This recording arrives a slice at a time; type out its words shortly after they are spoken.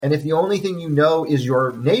And if the only thing you know is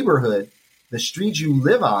your neighborhood, the streets you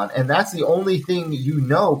live on, and that's the only thing you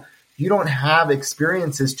know, you don't have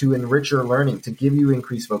experiences to enrich your learning, to give you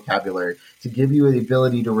increased vocabulary, to give you the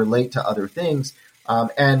ability to relate to other things.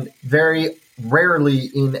 And very rarely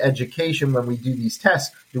in education, when we do these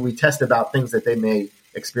tests, do we test about things that they may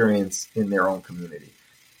experience in their own community.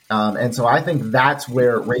 And so I think that's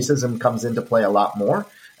where racism comes into play a lot more.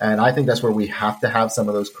 And I think that's where we have to have some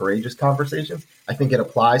of those courageous conversations. I think it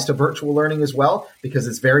applies to virtual learning as well, because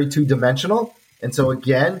it's very two-dimensional. And so,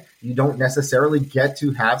 again, you don't necessarily get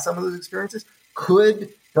to have some of those experiences. Could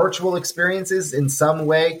virtual experiences in some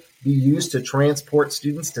way be used to transport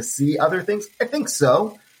students to see other things? I think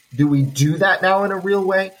so. Do we do that now in a real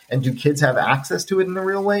way? And do kids have access to it in a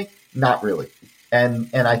real way? Not really. And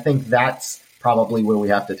I think that's probably where we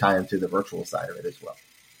have to tie into the virtual side of it as well.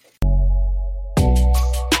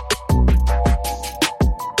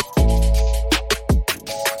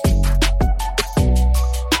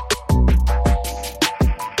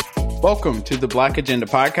 Welcome to the Black Agenda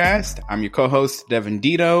Podcast. I'm your co-host, Devin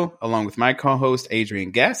Dito, along with my co-host, Adrian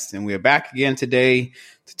Guest. And we're back again today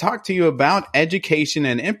to talk to you about education.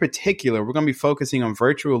 And in particular, we're going to be focusing on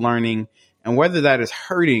virtual learning and whether that is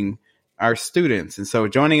hurting our students. And so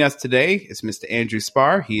joining us today is Mr. Andrew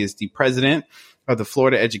Spar. He is the president of the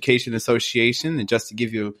Florida Education Association. And just to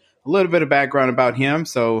give you a little bit of background about him,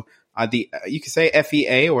 you could say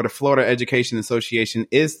FEA, or the Florida Education Association,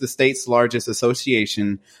 is the state's largest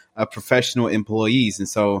association of professional employees. And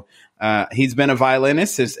so he's been a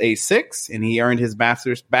violinist since age 6, and he earned his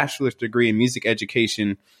bachelor's degree in music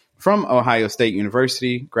education from Ohio State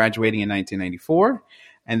University, graduating in 1994.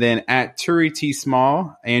 And then at Turi T.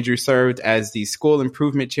 Small, Andrew served as the school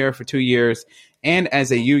improvement chair for 2 years and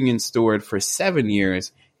as a union steward for 7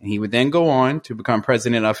 years. And he would then go on to become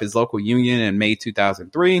president of his local union in May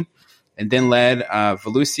 2003, and then led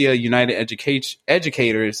Volusia United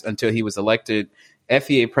Educators until he was elected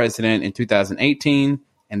FEA president in 2018.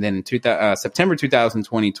 And then in September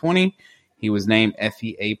 2020, he was named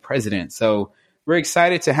FEA president. So we're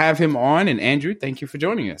excited to have him on. And Andrew, thank you for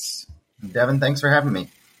joining us. Devin, thanks for having me.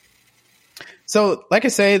 So like I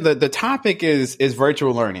say, the topic is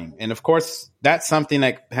virtual learning. And of course, that's something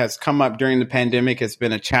that has come up during the pandemic. It's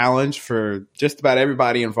been a challenge for just about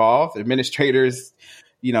everybody involved, administrators,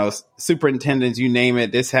 superintendents, you name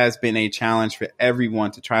it. This has been a challenge for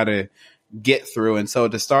everyone to try to get through. And so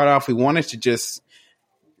to start off, we wanted to just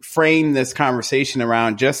frame this conversation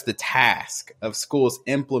around just the task of schools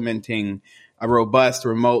implementing a robust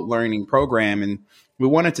remote learning program. And we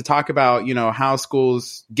wanted to talk about, how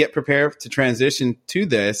schools get prepared to transition to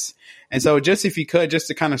this. And so just if you could, just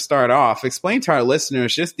to kind of start off, explain to our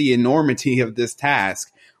listeners just the enormity of this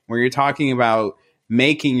task where you're talking about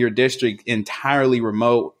making your district entirely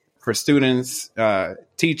remote for students,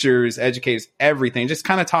 teachers, educators, everything. Just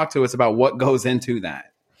kind of talk to us about what goes into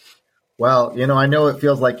that. Well, I know it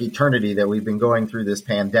feels like eternity that we've been going through this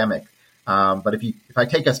pandemic. But if I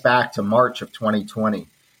take us back to March of 2020,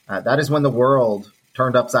 that is when the world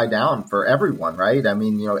turned upside down for everyone, right? I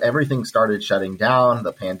mean, everything started shutting down.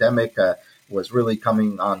 The pandemic was really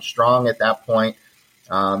coming on strong at that point.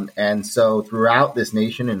 And so throughout this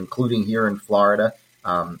nation, and including here in Florida,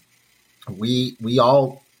 we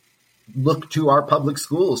all look to our public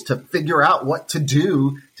schools to figure out what to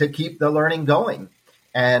do to keep the learning going.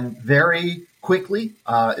 And very quickly,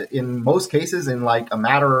 in most cases, in like a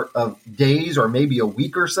matter of days or maybe a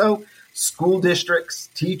week or so, school districts,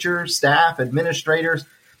 teachers, staff, administrators,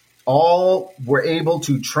 all were able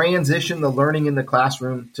to transition the learning in the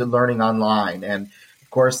classroom to learning online. And of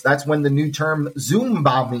course, that's when the new term Zoom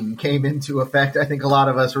bombing came into effect. I think a lot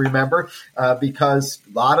of us remember, because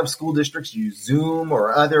a lot of school districts use Zoom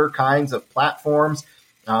or other kinds of platforms.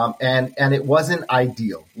 And it wasn't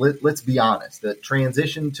ideal. Let's be honest. The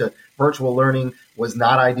transition to virtual learning was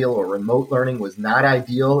not ideal, or remote learning was not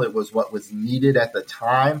ideal. It was what was needed at the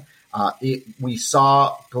time. We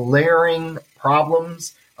saw glaring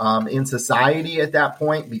problems in society at that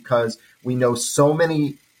point, because we know so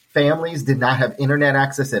many families did not have internet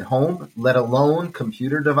access at home, let alone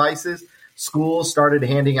computer devices. Schools started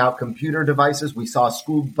handing out computer devices. We saw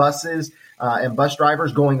school buses and bus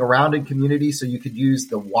drivers going around in communities so you could use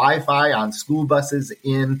the Wi-Fi on school buses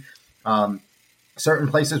in certain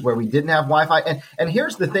places where we didn't have Wi-Fi. And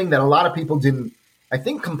here's the thing that a lot of people didn't, I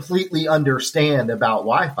think, completely understand about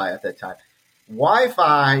Wi-Fi at that time.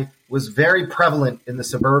 Wi-Fi was very prevalent in the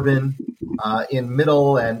suburban, in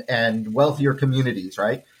middle and wealthier communities,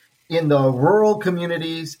 right? In the rural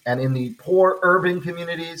communities and in the poor urban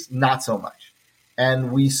communities, not so much.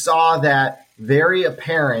 And we saw that very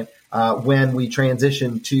apparent when we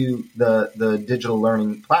transitioned to the digital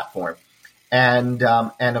learning platform. And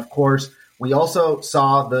of course, we also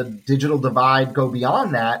saw the digital divide go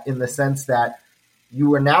beyond that in the sense that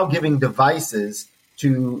you are now giving devices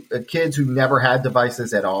to kids who never had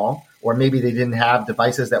devices at all, or maybe they didn't have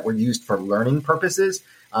devices that were used for learning purposes.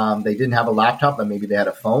 They didn't have a laptop, but maybe they had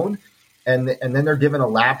a phone. And then they're given a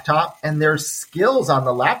laptop, and their skills on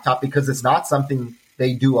the laptop, because it's not something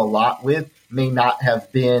they do a lot with, may not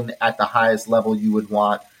have been at the highest level you would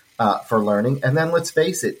want for learning. And then let's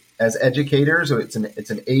face it, as educators, it's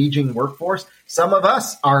an aging workforce. Some of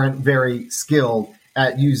us aren't very skilled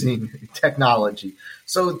at using technology.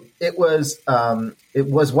 So it was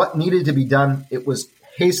what needed to be done. It was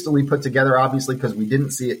hastily put together, obviously, because we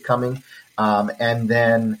didn't see it coming. And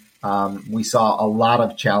then we saw a lot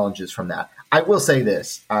of challenges from that. I will say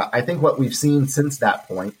this. I think what we've seen since that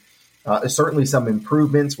point is certainly some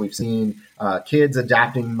improvements. We've seen kids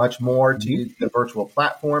adapting much more to the virtual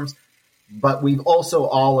platforms. But we've also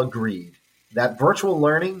all agreed that virtual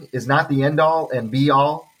learning is not the end all and be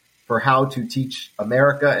all for how to teach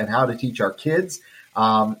America and how to teach our kids.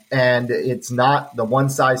 And it's not the one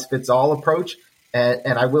size fits all approach.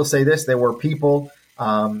 And I will say this, there were people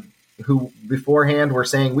who beforehand were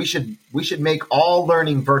saying we should make all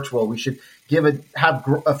learning virtual. We should have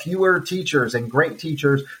fewer teachers and great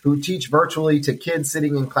teachers who teach virtually to kids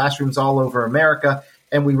sitting in classrooms all over America.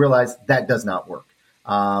 And we realized that does not work.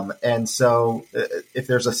 And so if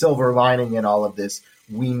there's a silver lining in all of this,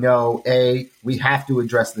 we know, A, we have to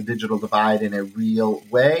address the digital divide in a real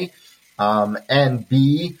way. And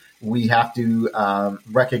B, we have to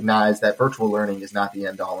recognize that virtual learning is not the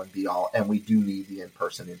end all and be all, and we do need the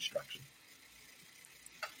in-person instruction.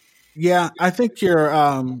 Yeah, I think you're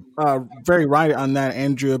very right on that,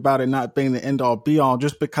 Andrew, about it not being the end all be all,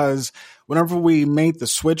 just because whenever we made the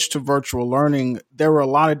switch to virtual learning, there were a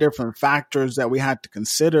lot of different factors that we had to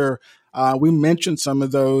consider. We mentioned some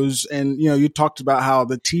of those, and, you talked about how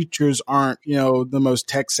the teachers aren't, the most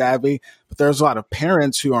tech savvy, but there's a lot of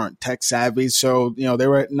parents who aren't tech savvy. So, they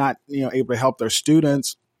were not, able to help their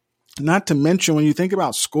students. Not to mention, when you think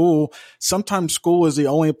about school, sometimes school is the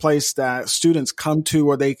only place that students come to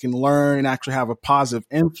where they can learn and actually have a positive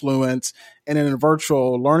influence. And in a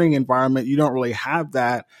virtual learning environment, you don't really have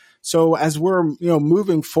that. So as we're,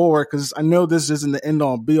 moving forward, because I know this isn't the end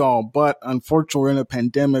all be all, but unfortunately we're in a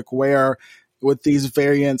pandemic where with these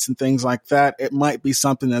variants and things like that, it might be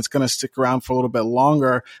something that's going to stick around for a little bit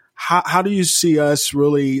longer. How do you see us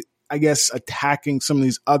really, I guess, attacking some of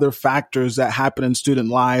these other factors that happen in student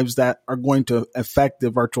lives that are going to affect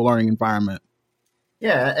the virtual learning environment?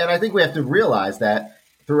 Yeah, and I think we have to realize that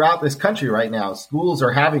throughout this country right now, schools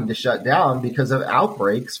are having to shut down because of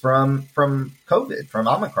outbreaks from COVID, from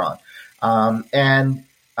Omicron. That's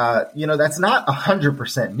not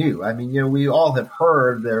 100% new. I mean, we all have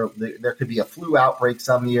heard there could be a flu outbreak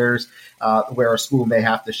some years where a school may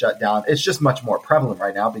have to shut down. It's just much more prevalent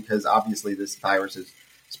right now because obviously this virus is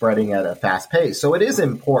spreading at a fast pace. So it is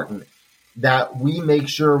important that we make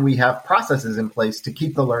sure we have processes in place to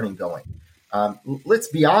keep the learning going. Let's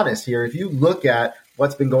be honest here. If you look at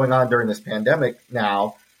what's been going on during this pandemic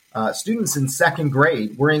now, students in second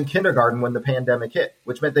grade were in kindergarten when the pandemic hit,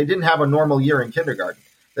 which meant they didn't have a normal year in kindergarten.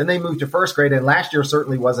 Then they moved to first grade, and last year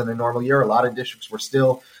certainly wasn't a normal year. A lot of districts were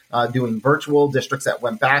still doing virtual. Districts that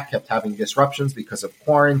went back kept having disruptions because of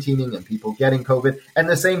quarantining and people getting COVID. And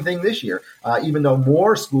the same thing this year, even though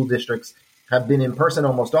more school districts have been in person,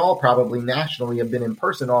 almost all probably nationally have been in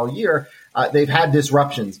person all year, they've had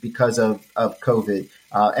disruptions because of COVID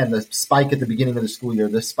and the spike at the beginning of the school year,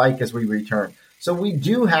 the spike as we return. So we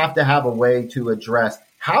do have to have a way to address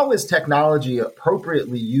how is technology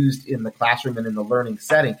appropriately used in the classroom and in the learning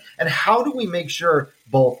setting, and how do we make sure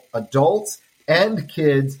both adults and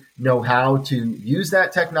kids know how to use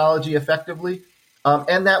that technology effectively,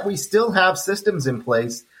 and that we still have systems in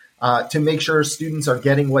place to make sure students are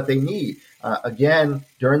getting what they need. Again,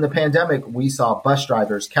 during the pandemic, we saw bus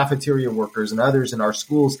drivers, cafeteria workers, and others in our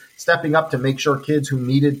schools stepping up to make sure kids who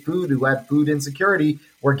needed food, who had food insecurity,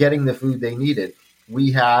 were getting the food they needed.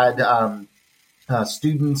 We had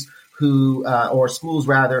students who, or schools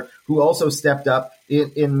rather, who also stepped up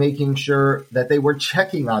in making sure that they were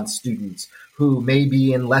checking on students who may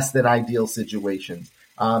be in less than ideal situations.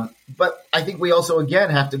 But I think we also, again,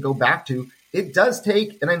 have to go back to it does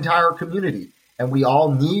take an entire community, and we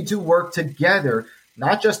all need to work together,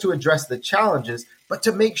 not just to address the challenges, but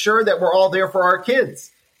to make sure that we're all there for our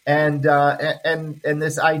kids. And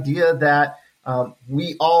this idea that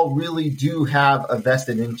we all really do have a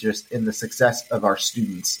vested interest in the success of our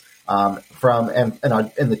students and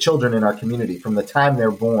the children in our community from the time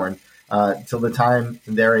they're born till the time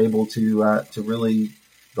they're able to really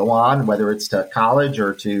go on, whether it's to college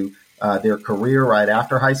or to their career right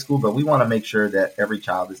after high school. But we want to make sure that every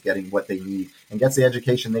child is getting what they need and gets the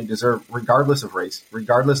education they deserve, regardless of race,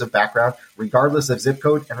 regardless of background, regardless of zip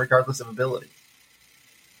code, and regardless of ability.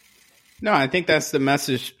 No, I think that's the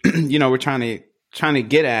message, we're trying to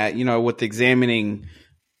get at, with examining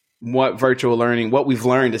what virtual learning, what we've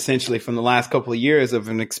learned essentially from the last couple of years of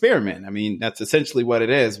an experiment. I mean, that's essentially what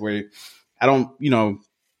it is, where I don't,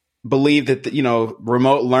 believe that,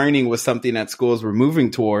 remote learning was something that schools were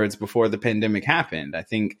moving towards before the pandemic happened. I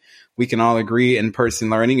think we can all agree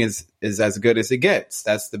in-person learning is as good as it gets.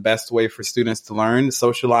 That's the best way for students to learn,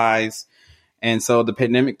 socialize. And so the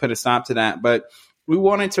pandemic put a stop to that. But we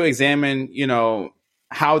wanted to examine,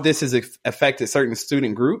 how this has affected certain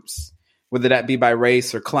student groups, whether that be by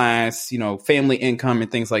race or class, family income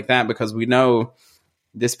and things like that, because we know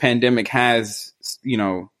this pandemic has,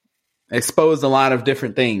 exposed a lot of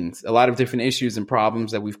different things, a lot of different issues and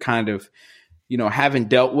problems that we've kind of, haven't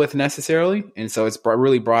dealt with necessarily. And so it's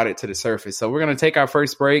really brought it to the surface. So we're going to take our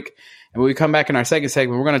first break. And when we come back in our second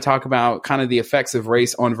segment, we're going to talk about kind of the effects of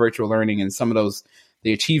race on virtual learning and some of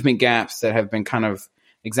the achievement gaps that have been kind of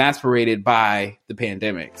exasperated by the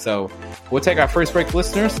pandemic. So we'll take our first break,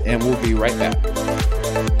 listeners, and we'll be right back.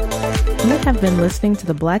 You have been listening to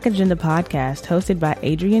the Black Agenda podcast hosted by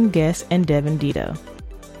Adrian Guest and Devin Dito.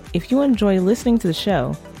 If you enjoy listening to the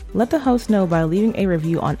show, let the host know by leaving a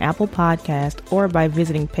review on Apple Podcast or by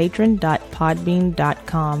visiting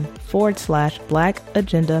patron.podbean.com/Black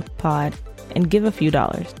Agenda Pod and give a few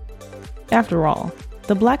dollars. After all,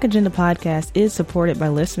 the Black Agenda podcast is supported by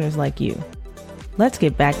listeners like you. Let's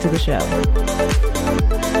get back to the show.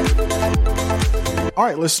 All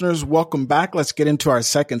right, listeners, welcome back. Let's get into our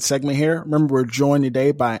second segment here. Remember, we're joined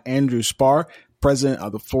today by Andrew Spar, president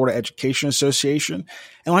of the Florida Education Association.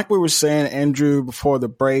 And like we were saying, Andrew, before the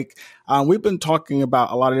break, we've been talking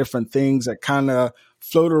about a lot of different things that kind of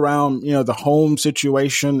float around, the home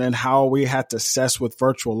situation and how we had to assess with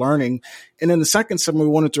virtual learning. And in the second segment,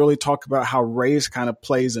 we wanted to really talk about how race kind of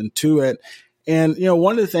plays into it. And,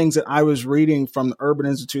 one of the things that I was reading from the Urban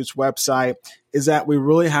Institute's website is that we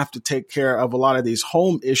really have to take care of a lot of these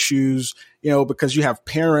home issues, because you have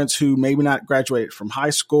parents who maybe not graduated from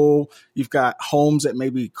high school. You've got homes that may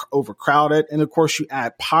be overcrowded. And of course, you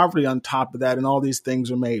add poverty on top of that, and all these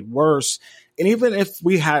things are made worse. And even if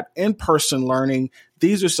we had in-person learning,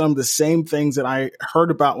 these are some of the same things that I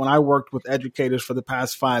heard about when I worked with educators for the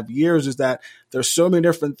past 5 years, is that there's so many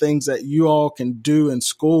different things that you all can do in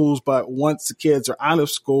schools, but once the kids are out of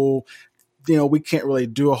school, we can't really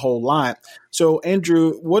do a whole lot. So,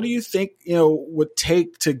 Andrew, what do you think, would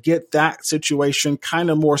take to get that situation kind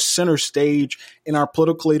of more center stage in our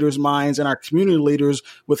political leaders' minds and our community leaders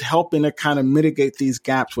with helping to kind of mitigate these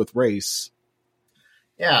gaps with race?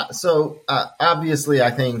 Yeah, so obviously,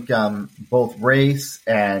 I think both race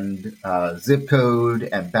and zip code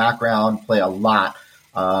and background play a lot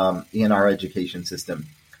in our education system.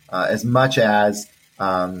 As much as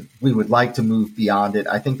we would like to move beyond it,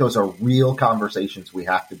 I think those are real conversations we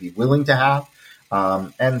have to be willing to have.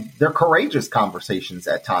 And they're courageous conversations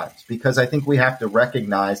at times, because I think we have to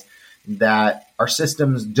recognize that our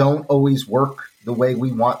systems don't always work the way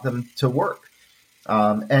we want them to work.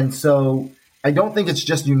 And so I don't think it's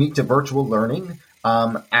just unique to virtual learning.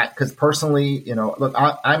 Because personally, look,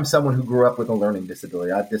 I'm someone who grew up with a learning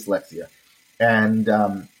disability. I have dyslexia. And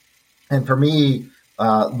for me,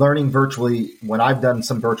 learning virtually, when I've done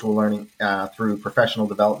some virtual learning through professional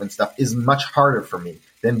development stuff, is much harder for me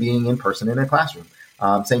than being in person in a classroom.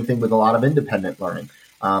 Same thing with a lot of independent learning.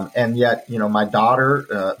 And yet, my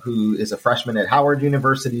daughter, who is a freshman at Howard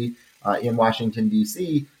University in Washington,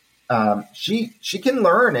 D.C., she can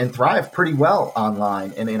learn and thrive pretty well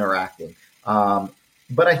online and interacting.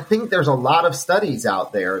 But I think there's a lot of studies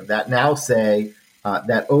out there that now say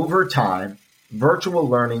that over time, virtual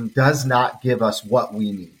learning does not give us what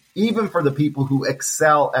we need. Even for the people who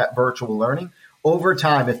excel at virtual learning, over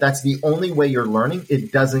time, if that's the only way you're learning,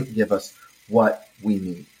 it doesn't give us what we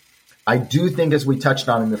need. I do think, as we touched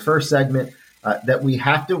on in the first segment, that we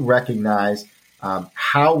have to recognize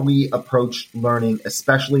how we approach learning,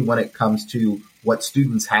 especially when it comes to what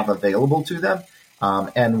students have available to them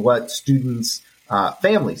and what students'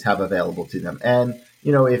 families have available to them. And,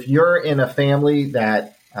 if you're in a family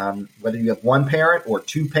that whether you have one parent or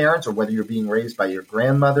two parents, or whether you're being raised by your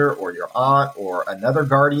grandmother or your aunt or another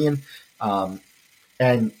guardian,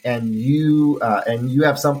 and you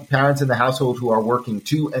have some parents in the household who are working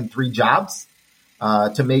 2 and 3 jobs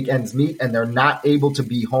to make ends meet, and they're not able to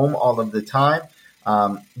be home all of the time,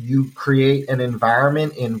 you create an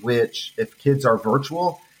environment in which, if kids are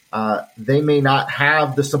virtual, they may not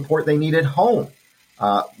have the support they need at home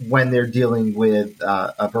when they're dealing with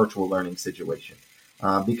a virtual learning situation.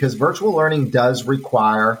 Because virtual learning does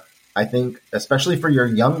require, I think, especially for our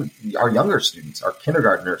younger students, our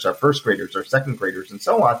kindergartners, our first graders, our second graders, and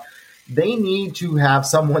so on, they need to have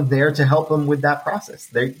someone there to help them with that process.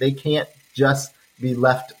 They can't just be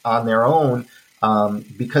left on their own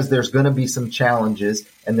because there's going to be some challenges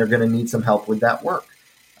and they're going to need some help with that work.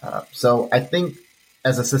 So I think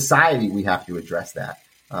as a society, we have to address that.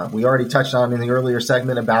 We already touched on in the earlier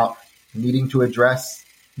segment about needing to address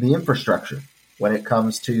the infrastructure when it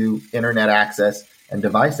comes to internet access and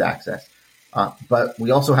device access. But we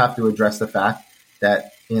also have to address the fact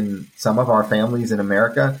that in some of our families in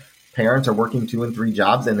America, parents are working 2 and 3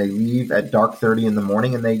 jobs and they leave at dark 30 in the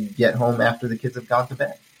morning and they get home after the kids have gone to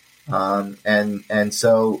bed. And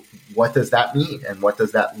so what does that mean? And what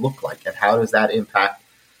does that look like? And how does that impact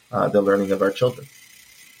the learning of our children?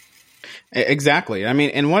 Exactly. I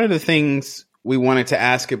mean, and one of the things we wanted to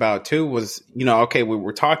ask about too was, okay, we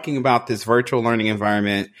were talking about this virtual learning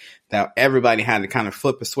environment that everybody had to kind of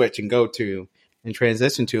flip a switch and go to and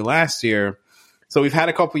transition to last year. So we've had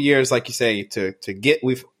a couple of years, like you say,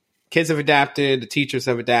 kids have adapted, the teachers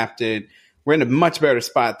have adapted. We're in a much better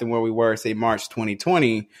spot than where we were, say, March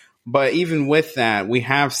 2020. But even with that, we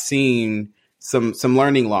have seen some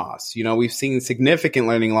learning loss. We've seen significant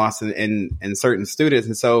learning loss in certain students.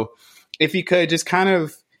 And so if you could just kind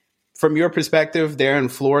of, from your perspective there in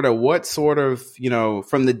Florida, what sort of,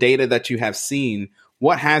 from the data that you have seen,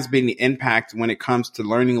 what has been the impact when it comes to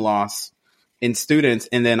learning loss in students?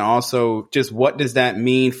 And then also just what does that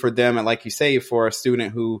mean for them? And like you say, for a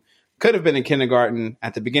student who could have been in kindergarten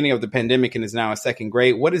at the beginning of the pandemic and is now in second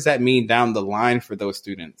grade, what does that mean down the line for those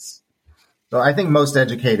students? So I think most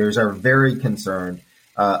educators are very concerned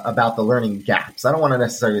about the learning gaps. I don't want to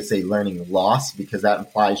necessarily say learning loss because that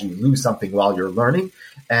implies you lose something while you're learning.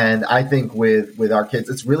 And I think with our kids,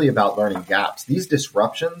 it's really about learning gaps. These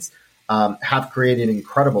disruptions have created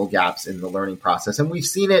incredible gaps in the learning process. And we've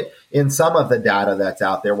seen it in some of the data that's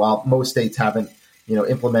out there. While most states haven't,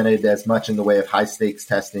 implemented as much in the way of high stakes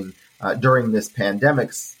testing during this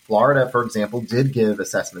pandemic, Florida, for example, did give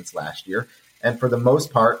assessments last year. And for the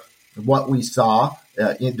most part, what we saw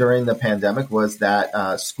during the pandemic was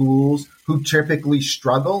that schools who typically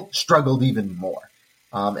struggled even more.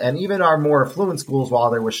 And even our more affluent schools,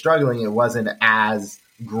 while they were struggling, it wasn't as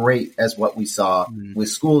great as what we saw with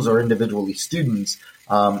schools or individually students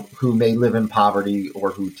who may live in poverty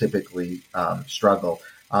or who typically struggle.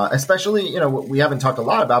 Especially, we haven't talked a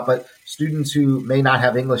lot about, but students who may not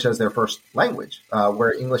have English as their first language,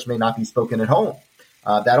 where English may not be spoken at home.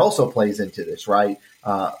 That also plays into this, right,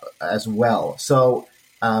 as well. So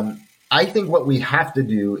I think what we have to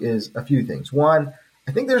do is a few things. One,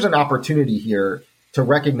 I think there's an opportunity here to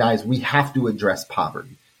recognize we have to address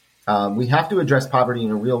poverty. We have to address poverty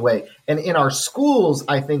in a real way. And in our schools,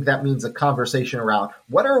 I think that means a conversation around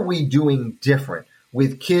what are we doing different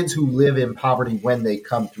with kids who live in poverty when they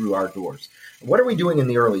come through our doors? What are we doing in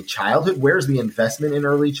the early childhood? Where's the investment in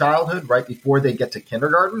early childhood right before they get to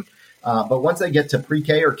kindergarten? But once they get to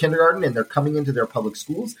pre-K or kindergarten and they're coming into their public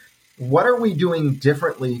schools, what are we doing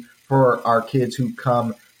differently for our kids who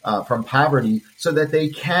come from poverty so that they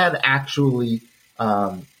can actually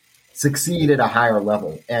succeed at a higher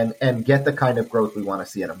level and get the kind of growth we want to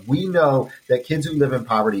see in them? We know that kids who live in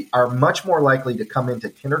poverty are much more likely to come into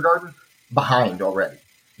kindergarten behind already,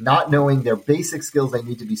 not knowing their basic skills they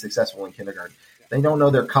need to be successful in kindergarten. They don't know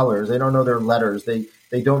their colors. They don't know their letters. They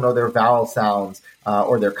don't know their vowel sounds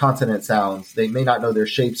or their consonant sounds. They may not know their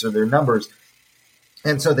shapes or their numbers.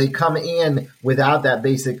 And so they come in without that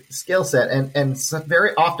basic skill set. And so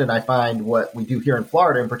very often I find what we do here in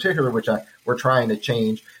Florida in particular, which we're trying to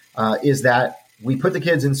change, is that we put the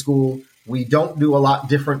kids in school. We don't do a lot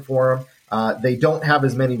different for them. They don't have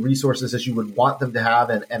as many resources as you would want them to have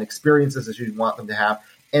and experiences as you'd want them to have.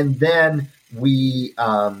 And then we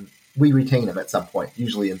retain them at some point,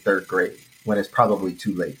 usually in third grade, when it's probably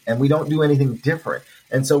too late. And we don't do anything different.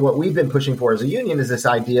 And so what we've been pushing for as a union is this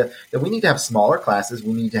idea that we need to have smaller classes.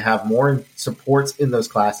 We need to have more supports in those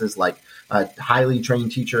classes, like highly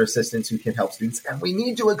trained teacher assistants who can help students. And we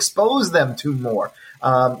need to expose them to more.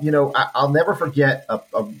 I'll never forget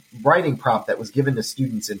a writing prompt that was given to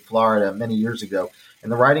students in Florida many years ago.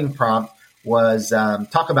 And the writing prompt was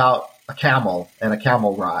talk about a camel and a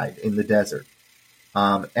camel ride in the desert.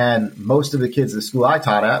 And most of the kids at the school I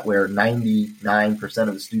taught at, where 99%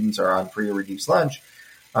 of the students are on free or reduced lunch,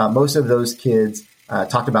 most of those kids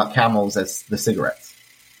talked about camels as the cigarettes,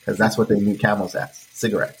 because that's what they knew camels as,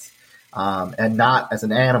 cigarettes, and not as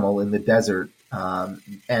an animal in the desert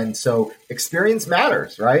And so experience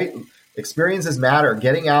matters, right? Experiences matter,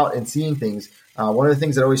 getting out and seeing things. One of the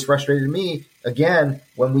things that always frustrated me, again,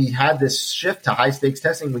 when we had this shift to high stakes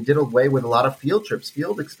testing, we did away with a lot of field trips,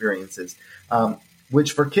 field experiences,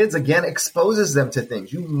 which for kids, again, exposes them to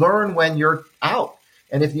things. You learn when you're out.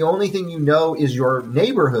 And if the only thing you know is your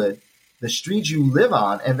neighborhood, the streets you live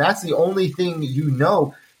on, and that's the only thing you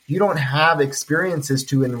know, you don't have experiences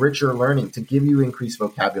to enrich your learning, to give you increased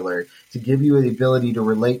vocabulary, to give you the ability to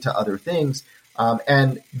relate to other things.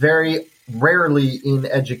 And very rarely in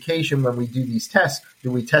education, when we do these tests,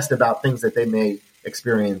 do we test about things that they may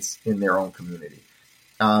experience in their own community.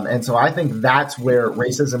 And so I think that's where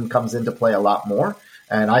racism comes into play a lot more.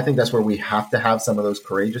 And I think that's where we have to have some of those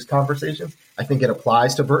courageous conversations. I think it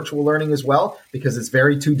applies to virtual learning as well, because it's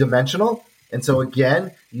very two-dimensional. And so,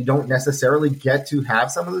 again, you don't necessarily get to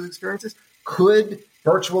have some of those experiences. Could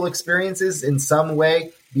virtual experiences in some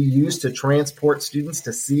way be used to transport students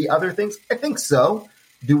to see other things? I think so.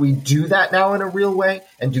 Do we do that now in a real way?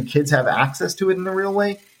 And do kids have access to it in a real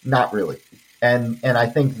way? Not really. And I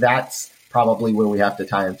think that's probably where we have to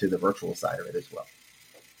tie into the virtual side of it as well.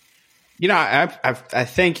 You know, I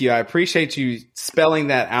thank you. I appreciate you spelling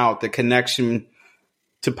that out, the connection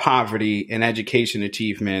to poverty and education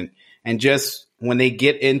achievement. And just when they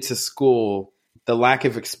get into school, the lack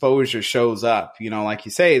of exposure shows up. You know, like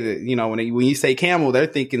you say, that, you know, when you say camel, they're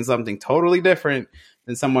thinking something totally different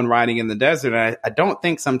than someone riding in the desert. And I don't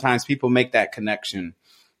think sometimes people make that connection,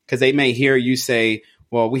 because they may hear you say,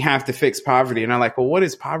 well, we have to fix poverty. And I'm like, well, what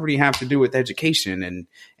does poverty have to do with education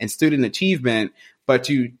and student achievement? But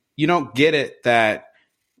you don't get it that,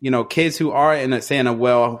 you know, kids who are in a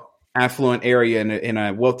well affluent area in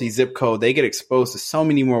a wealthy zip code, they get exposed to so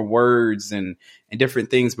many more words and different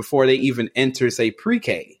things before they even enter, say,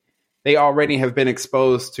 pre-K. They already have been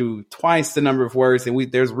exposed to twice the number of words,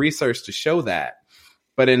 and there's research to show that.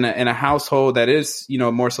 But in a household that is, you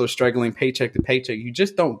know, more so struggling paycheck to paycheck, you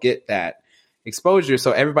just don't get that exposure.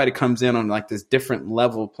 So everybody comes in on like this different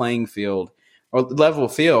level playing field or level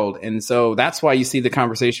field. And so that's why you see the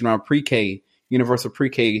conversation around pre-K, universal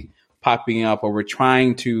pre-K popping up, or we're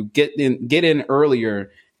trying to get in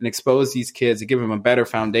earlier and expose these kids and give them a better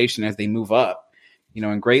foundation as they move up, you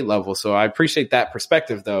know, in grade level. So I appreciate that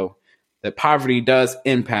perspective, though, that poverty does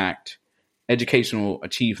impact educational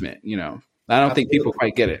achievement. You know, I don't think people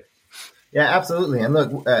quite get it. Yeah, absolutely. And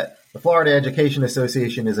look, the Florida Education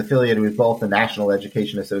Association is affiliated with both the National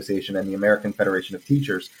Education Association and the American Federation of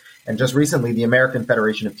Teachers. And just recently, the American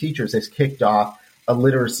Federation of Teachers has kicked off a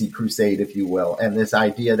literacy crusade, if you will, and this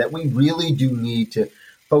idea that we really do need to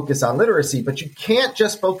focus on literacy, but you can't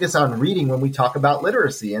just focus on reading when we talk about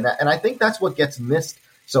literacy. And I think that's what gets missed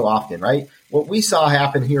so often, right? What we saw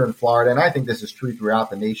happen here in Florida, and I think this is true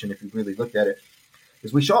throughout the nation if you really looked at it,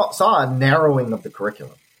 is we saw a narrowing of the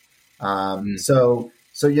curriculum. So,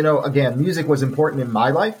 you know, again, music was important in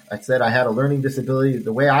my life. I said I had a learning disability.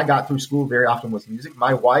 The way I got through school very often was music.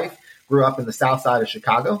 My wife grew up in the South Side of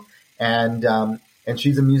Chicago, and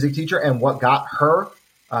she's a music teacher. And what got her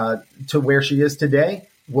to where she is today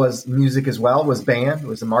was music as well, was band. It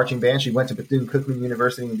was a marching band. She went to Bethune-Cookman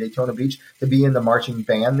University in Daytona Beach to be in the marching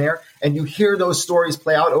band there. And you hear those stories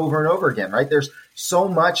play out over and over again, right? There's so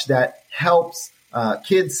much that helps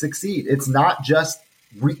kids succeed. It's not just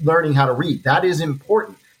learning how to read. That is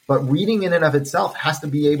important. But reading in and of itself has to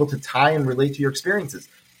be able to tie and relate to your experiences.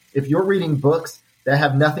 If you're reading books that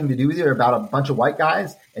have nothing to do with you, about a bunch of white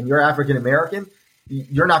guys, and you're African American,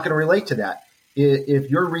 you're not going to relate to that. If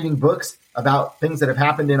you're reading books about things that have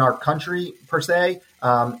happened in our country per se,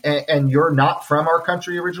 and you're not from our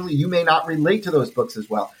country originally, you may not relate to those books as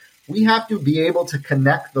well. We have to be able to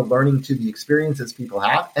connect the learning to the experiences people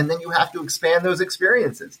have, and then you have to expand those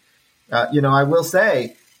experiences. You know, I will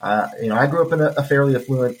say, you know, I grew up in a fairly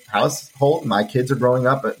affluent household. My kids are growing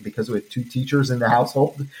up because we have two teachers in the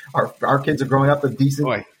household. Our kids are growing up a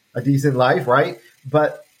decent life, right?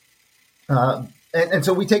 But and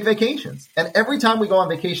so we take vacations, and every time we go on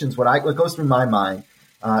vacations, what goes through my mind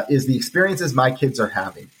is the experiences my kids are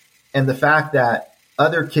having, and the fact that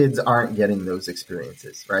other kids aren't getting those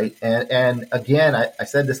experiences, right? And again, I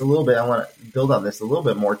said this a little bit. I want to build on this a little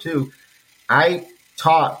bit more too. I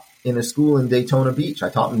taught in a school in Daytona Beach. I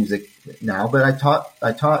taught music now, but I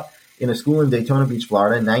taught in a school in Daytona Beach,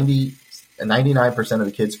 Florida. 99% of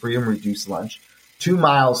the kids free and reduced lunch, 2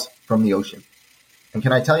 miles from the ocean. And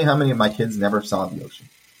can I tell you how many of my kids never saw the ocean?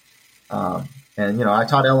 And, you know, I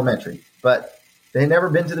taught elementary, but they had never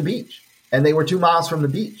been to the beach, and they were 2 miles from the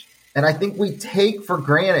beach. And I think we take for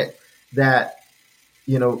granted that,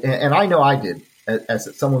 you know, and I know I did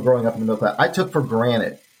as someone growing up in the middle class, I took for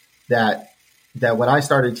granted that when I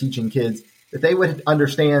started teaching kids, that they would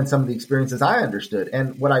understand some of the experiences I understood.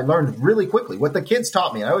 And what I learned really quickly, what the kids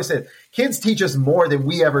taught me, I always said, kids teach us more than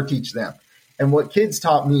we ever teach them. And what kids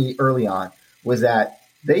taught me early on was that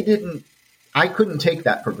I couldn't take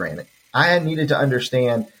that for granted. I had needed to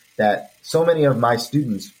understand that so many of my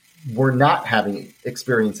students were not having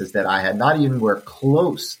experiences that I had, not even were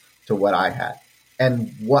close to what I had,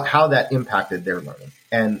 and how that impacted their learning.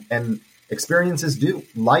 And experiences do.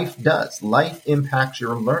 Life does. Life impacts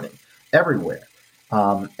your learning everywhere.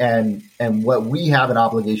 And what we have an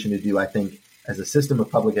obligation to do, I think, as a system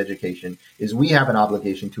of public education, is we have an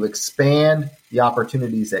obligation to expand the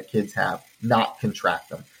opportunities that kids have, not contract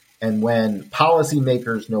them. And when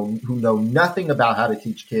policymakers who know nothing about how to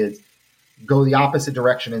teach kids go the opposite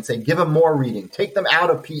direction and say, give them more reading, take them out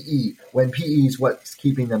of PE when PE is what's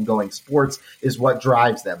keeping them going. Sports is what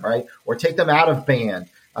drives them, right? Or take them out of band,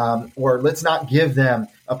 or let's not give them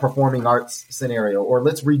a performing arts scenario, or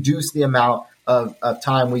let's reduce the amount of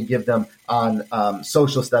time we give them on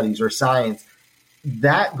social studies or science.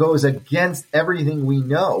 That goes against everything we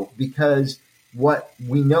know, because what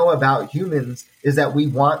we know about humans is that we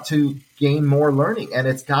want to gain more learning, and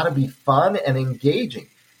it's got to be fun and engaging.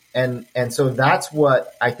 And so that's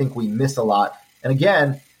what I think we miss a lot. And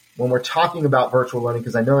again, when we're talking about virtual learning,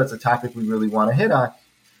 because I know it's a topic we really want to hit on,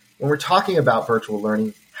 when we're talking about virtual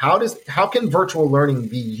learning, how can virtual learning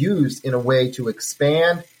be used in a way to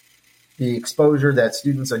expand the exposure that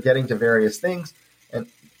students are getting to various things,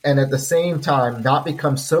 and at the same time not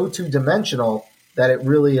become so two-dimensional that it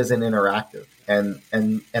really isn't interactive? And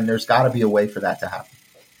there's got to be a way for that to happen.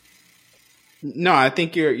 No, I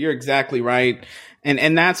think you're exactly right.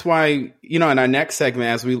 And that's why, in our next segment,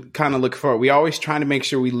 as we kind of look forward, we always try to make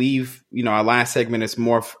sure we leave, our last segment is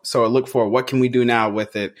more so look for what can we do now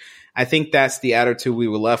with it. I think that's the attitude we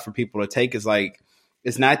would love for people to take, is like,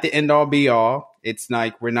 it's not the end all be all. It's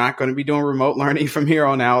like, we're not going to be doing remote learning from here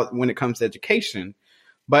on out when it comes to education,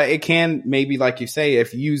 but it can maybe, like you say,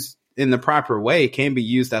 if used in the proper way, it can be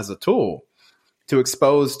used as a tool to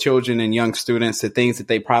expose children and young students to things that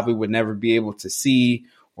they probably would never be able to see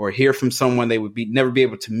or hear from someone they would never be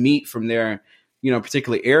able to meet from their,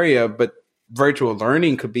 particular area. But virtual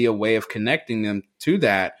learning could be a way of connecting them to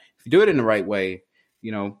that. If you do it in the right way,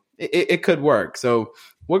 it could work. So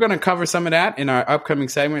we're going to cover some of that in our upcoming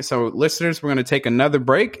segment. So listeners, we're going to take another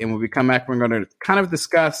break, and when we come back, we're going to kind of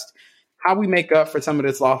discuss how we make up for some of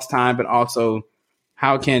this lost time, but also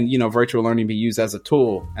how can, virtual learning be used as a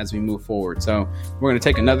tool as we move forward. So we're going to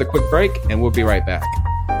take another quick break, and we'll be right back.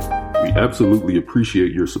 We absolutely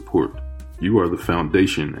appreciate your support. You are the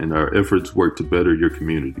foundation, and our efforts work to better your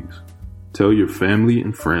communities. Tell your family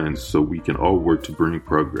and friends so we can all work to bring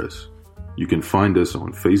progress. You can find us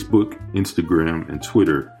on Facebook, Instagram, and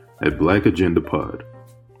Twitter at Black Agenda Pod.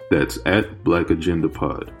 That's at Black Agenda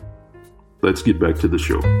Pod. Let's get back to the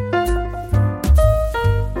show.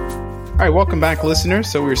 All right, welcome back,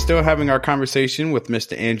 listeners. So we're still having our conversation with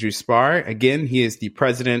Mr. Andrew Spar. Again, he is the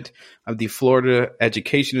president of the Florida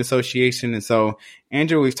Education Association. And so,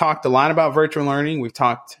 Andrew, we've talked a lot about virtual learning. We've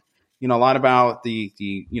talked, a lot about the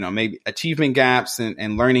maybe achievement gaps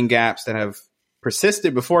and learning gaps that have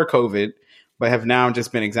persisted before COVID, but have now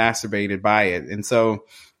just been exacerbated by it. And so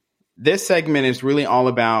this segment is really all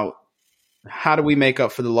about how do we make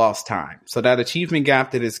up for the lost time? So that achievement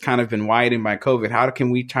gap that has kind of been widened by COVID, how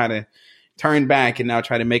can we try to turn back and now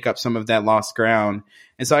try to make up some of that lost ground?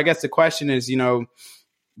 And so I guess the question is,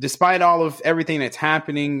 despite all of everything that's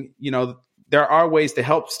happening, there are ways to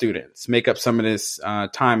help students make up some of this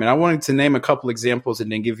time. And I wanted to name a couple examples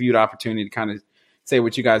and then give you the opportunity to kind of say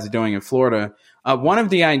what you guys are doing in Florida. One of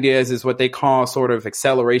the ideas is what they call sort of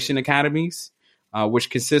acceleration academies, which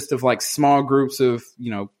consist of like small groups of,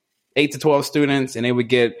 8 to 12 students, and they would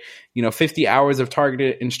get, 50 hours of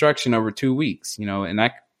targeted instruction over 2 weeks, and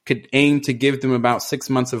that could aim to give them about 6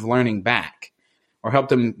 months of learning back, or help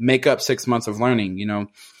them make up 6 months of learning.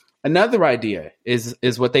 Another idea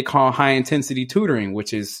is what they call high intensity tutoring,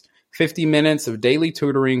 which is 50 minutes of daily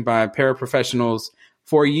tutoring by paraprofessionals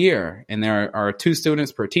for a year. And there are 2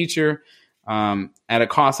 students per teacher, at a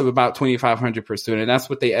cost of about $2,500 per student. That's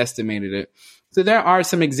what they estimated it. So there are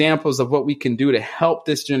some examples of what we can do to help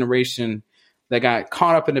this generation that got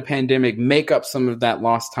caught up in the pandemic make up some of that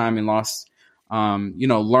lost time and lost,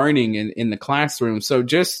 learning in the classroom. So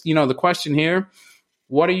just, the question here,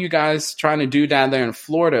 what are you guys trying to do down there in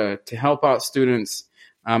Florida to help out students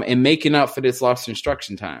in making up for this lost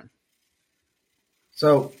instruction time?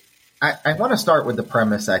 So I want to start with the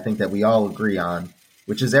premise I think that we all agree on,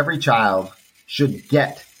 which is every child should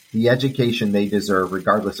get the education they deserve,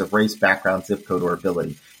 regardless of race, background, zip code, or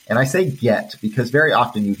ability. And I say get because very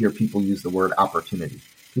often you hear people use the word opportunity.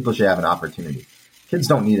 People should have an opportunity. Kids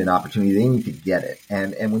don't need an opportunity. They need to get it.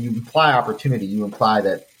 And when you imply opportunity, you imply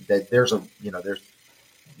that there's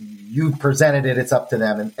you've presented it, it's up to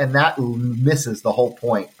them. And that misses the whole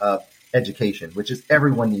point of education, which is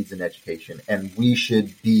everyone needs an education, and we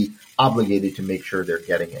should be obligated to make sure they're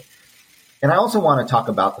getting it. And I also want to talk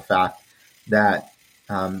about the fact that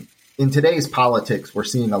in today's politics, we're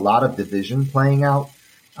seeing a lot of division playing out,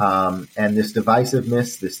 and this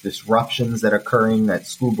divisiveness, this disruptions that are occurring at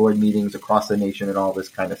school board meetings across the nation and all this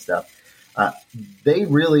kind of stuff. They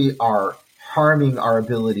really are harming our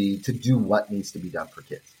ability to do what needs to be done for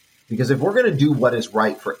kids. Because if we're going to do what is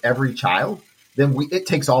right for every child, then it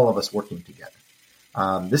takes all of us working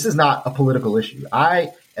together. This is not a political issue.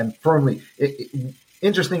 I am firmly,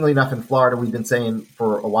 interestingly enough, in Florida, we've been saying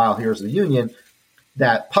for a while here as the union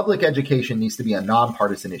that public education needs to be a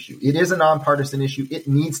nonpartisan issue. It is a nonpartisan issue. It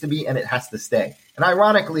needs to be, and it has to stay. And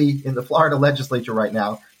ironically, in the Florida legislature right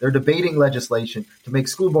now, they're debating legislation to make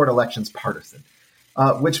school board elections partisan,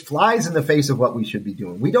 which flies in the face of what we should be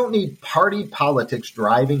doing. We don't need party politics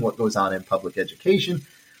driving what goes on in public education.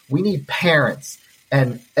 We need parents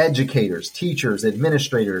and educators, teachers,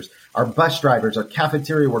 administrators, our bus drivers, our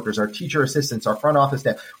cafeteria workers, our teacher assistants, our front office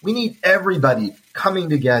staff. We need everybody coming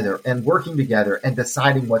together and working together and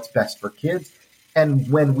deciding what's best for kids. And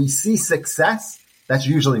when we see success, that's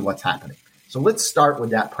usually what's happening. So let's start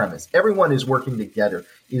with that premise. Everyone is working together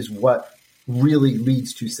is what really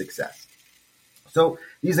leads to success. So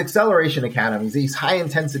these acceleration academies, these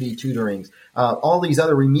high-intensity tutorings, all these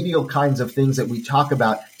other remedial kinds of things that we talk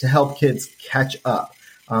about to help kids catch up.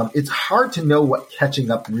 It's hard to know what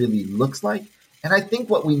catching up really looks like. And I think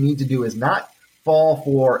what we need to do is not fall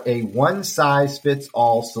for a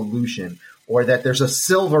one-size-fits-all solution or that there's a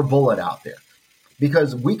silver bullet out there.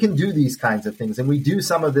 Because we can do these kinds of things, and we do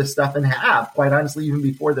some of this stuff and have, quite honestly, even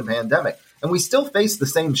before the pandemic. And we still face the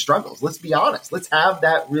same struggles. Let's be honest. Let's have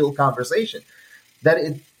that real conversation.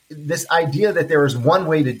 This idea that there is one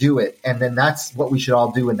way to do it, and then that's what we should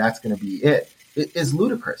all do, and that's going to be it is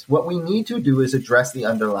ludicrous. What we need to do is address the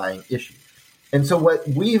underlying issue. And so what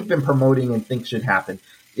we've been promoting and think should happen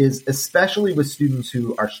is, especially with students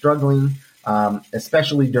who are struggling,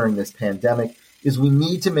 especially during this pandemic, is we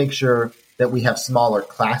need to make sure that we have smaller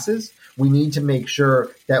classes. We need to make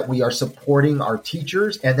sure that we are supporting our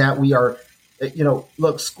teachers and that we are,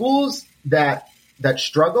 look, schools that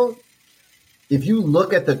struggle, if you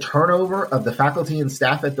look at the turnover of the faculty and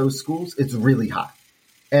staff at those schools, it's really high.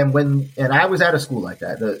 And I was at a school like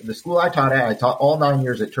that. The school I taught at, I taught all 9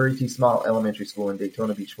 years at Turry T. Small Elementary School in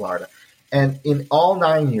Daytona Beach, Florida. And in all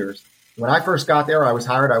 9 years, when I first got there, I was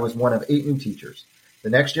hired. I was one of 8 new teachers. The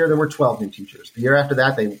next year, there were 12 new teachers. The year after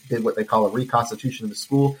that, they did what they call a reconstitution of the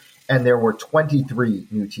school, and there were 23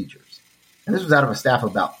 new teachers. And this was out of a staff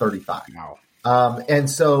of about 35. Wow. And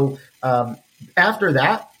so after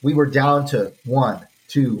that, we were down to 1,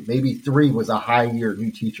 2, maybe 3 was a high year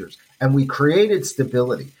new teachers. And we created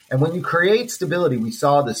stability. And when you create stability, we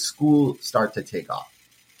saw the school start to take off.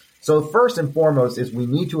 So first and foremost is we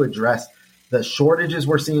need to address the shortages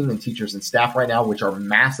we're seeing in teachers and staff right now, which are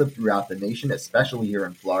massive throughout the nation, especially here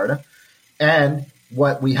in Florida. And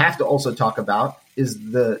what we have to also talk about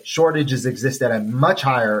is the shortages exist at a much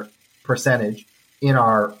higher percentage in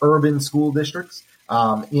our urban school districts,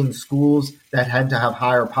 in schools that tend to have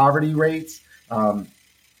higher poverty rates.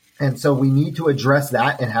 And so we need to address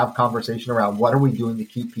that and have conversation around what are we doing to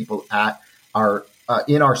keep people at our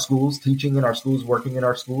in our schools, teaching in our schools, working in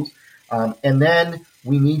our schools. And then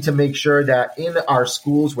we need to make sure that in our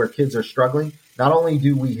schools where kids are struggling, not only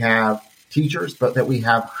do we have teachers, but that we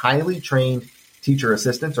have highly trained teacher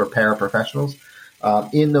assistants or paraprofessionals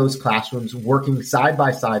in those classrooms working side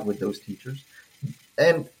by side with those teachers.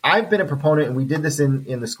 And I've been a proponent, and we did this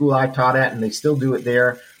in the school I taught at, and they still do it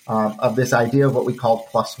there, of this idea of what we called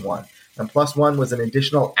 +1. And +1 was an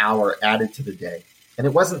additional hour added to the day. And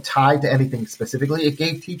it wasn't tied to anything specifically. It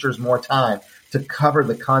gave teachers more time to cover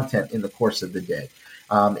the content in the course of the day.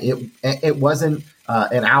 It wasn't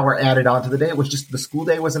an hour added onto the day. It was just the school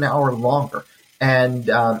day was an hour longer. And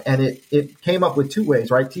it came up with 2 ways,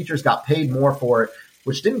 right? Teachers got paid more for it,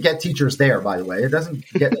 which didn't get teachers there, by the way. It doesn't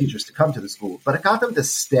get teachers to come to the school, but it got them to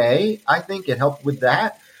stay. I think it helped with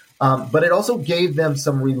that. But it also gave them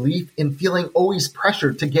some relief in feeling always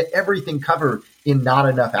pressured to get everything covered in not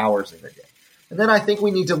enough hours in the day. And then I think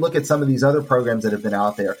we need to look at some of these other programs that have been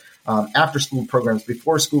out there, after school programs,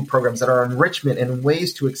 before school programs that are enrichment and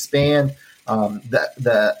ways to expand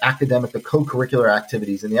the academic, the co-curricular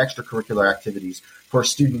activities and the extracurricular activities for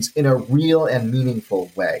students in a real and meaningful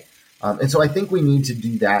way. And so I think we need to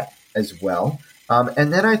do that as well.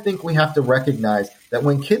 And then I think we have to recognize that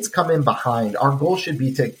when kids come in behind, our goal should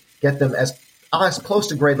be to get them as close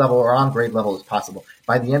to grade level or on grade level as possible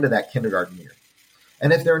by the end of that kindergarten year.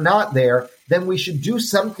 And if they're not there, then we should do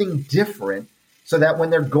something different so that when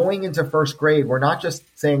they're going into first grade, we're not just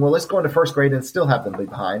saying, well, let's go into first grade and still have them be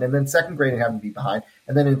behind, and then second grade and have them be behind.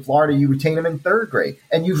 And then in Florida, you retain them in third grade,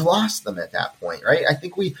 and you've lost them at that point, right? I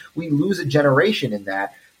think we lose a generation in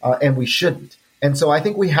that, and we shouldn't. And so I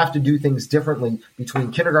think we have to do things differently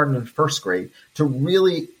between kindergarten and first grade to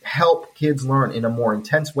really help kids learn in a more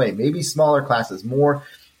intense way, maybe smaller classes, more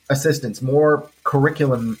assistance, more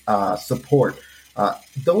curriculum support.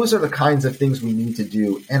 Those are the kinds of things we need to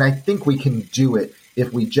do. And I think we can do it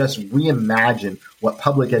if we just reimagine what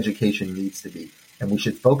public education needs to be. And we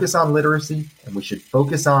should focus on literacy, and we should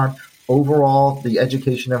focus on overall the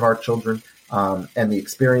education of our children and the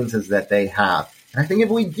experiences that they have. And I think if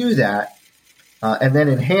we do that, and then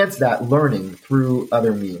enhance that learning through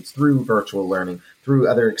other means, through virtual learning, through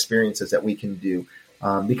other experiences that we can do,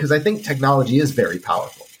 because I think technology is very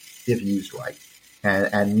powerful if used right.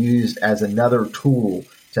 And used as another tool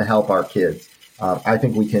to help our kids. I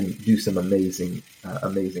think we can do some amazing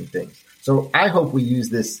things. So I hope we use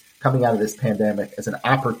this coming out of this pandemic as an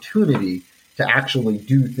opportunity to actually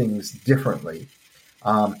do things differently.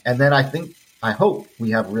 And then I hope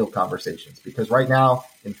we have real conversations, because right now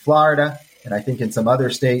in Florida, and I think in some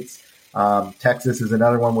other states, Texas is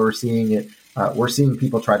another one where we're seeing it. We're seeing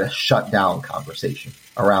people try to shut down conversation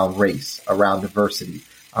around race, around diversity,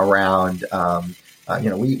 around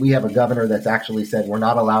we have a governor that's actually said we're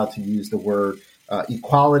not allowed to use the word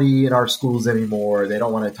equality in our schools anymore. They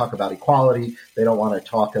don't want to talk about equality. They don't want to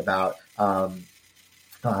talk about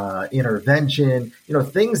intervention,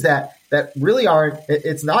 things that really aren't,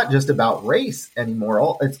 it's not just about race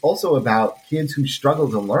anymore. It's also about kids who struggle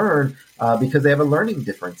to learn because they have a learning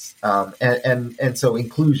difference. And so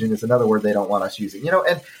inclusion is another word they don't want us using,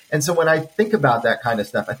 and so when I think about that kind of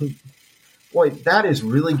stuff, I think, boy, that is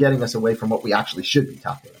really getting us away from what we actually should be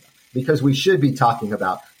talking about, because we should be talking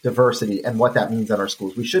about diversity and what that means in our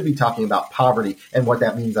schools. We should be talking about poverty and what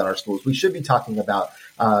that means in our schools. We should be talking about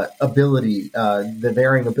ability, the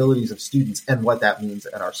varying abilities of students and what that means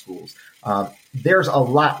in our schools. There's a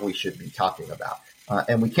lot we should be talking about.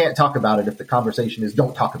 And we can't talk about it if the conversation is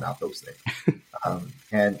don't talk about those things.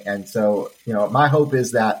 And so, my hope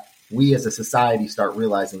is that we as a society start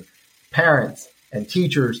realizing parents and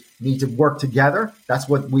teachers need to work together. That's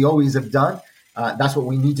what we always have done. That's what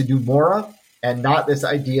we need to do more of, and not this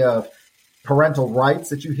idea of parental rights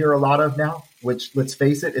that you hear a lot of now, which, let's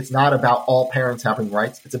face it, it's not about all parents having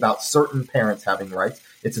rights. It's about certain parents having rights.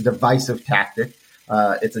 It's a divisive tactic.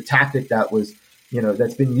 It's a tactic that was,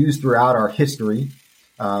 that's been used throughout our history.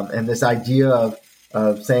 And this idea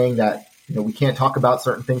of saying that, we can't talk about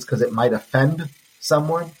certain things because it might offend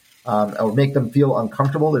someone. Or make them feel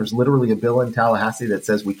uncomfortable. There's literally a bill in Tallahassee that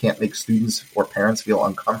says we can't make students or parents feel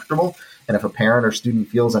uncomfortable. And if a parent or student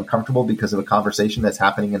feels uncomfortable because of a conversation that's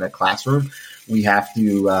happening in a classroom, we have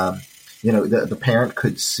to, the parent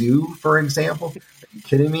could sue, for example. Are you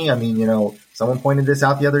kidding me? I mean, someone pointed this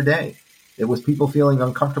out the other day. It was people feeling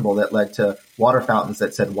uncomfortable that led to water fountains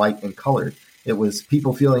that said white and colored. It was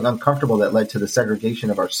people feeling uncomfortable that led to the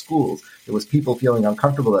segregation of our schools. It was people feeling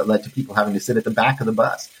uncomfortable that led to people having to sit at the back of the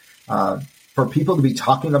bus. For people to be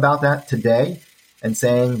talking about that today and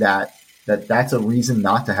saying that's a reason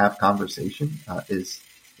not to have conversation is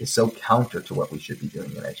so counter to what we should be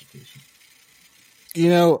doing in education.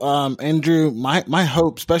 Andrew, my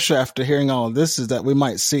hope, especially after hearing all of this, is that we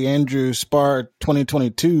might see Andrew Spar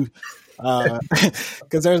 2022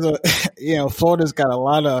 because there's Florida's got a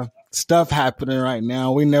lot of stuff happening right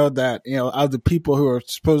now. We know that, of the people who are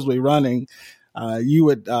supposedly running, you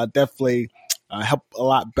would definitely help a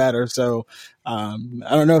lot better. So I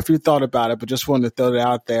don't know if you thought about it, but just wanted to throw it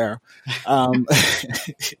out there. I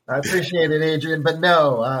appreciate it, Adrian. But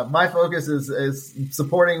no, my focus is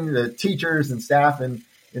supporting the teachers and staff in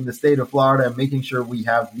the state of Florida and making sure we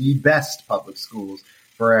have the best public schools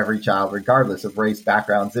for every child, regardless of race,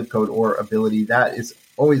 background, zip code, or ability. That is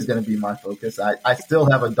always going to be my focus. I still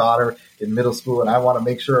have a daughter in middle school, and I want to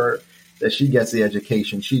make sure that she gets the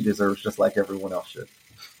education she deserves, just like everyone else should.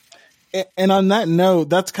 And on that note,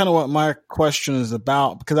 that's kind of what my question is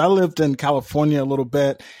about, because I lived in California a little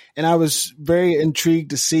bit, and I was very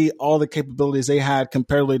intrigued to see all the capabilities they had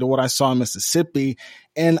comparatively to what I saw in Mississippi.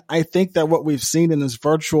 And I think that what we've seen in this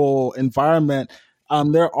virtual environment,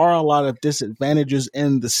 there are a lot of disadvantages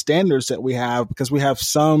in the standards that we have, because we have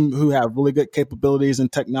some who have really good capabilities in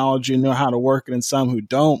technology and know how to work it and some who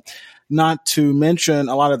don't. not to mention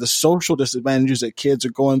a lot of the social disadvantages that kids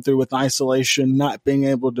are going through with isolation, not being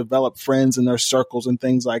able to develop friends in their circles and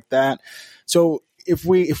things like that. So if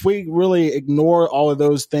we really ignore all of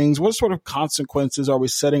those things, what sort of consequences are we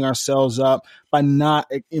setting ourselves up by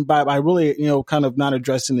really, kind of not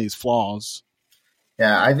addressing these flaws?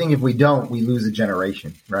 Yeah, I think if we don't, we lose a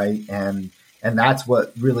generation, right? And that's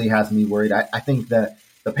what really has me worried. I think that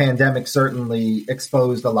the pandemic certainly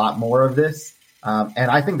exposed a lot more of this.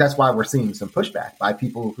 And I think that's why we're seeing some pushback by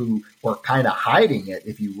people who were kind of hiding it,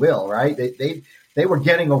 if you will, right? They were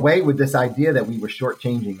getting away with this idea that we were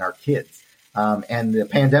shortchanging our kids. And the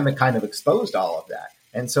pandemic kind of exposed all of that.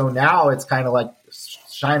 And so now it's kind of like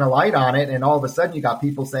shine a light on it. And all of a sudden you got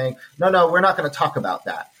people saying, no, we're not going to talk about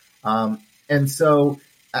that. And so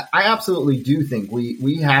I absolutely do think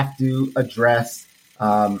we have to address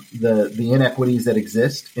the inequities that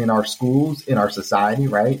exist in our schools, in our society,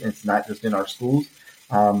 right? It's not just in our schools.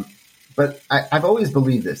 But I've always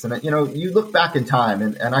believed this. And, you look back in time,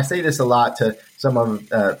 and I say this a lot to some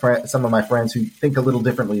of my friends who think a little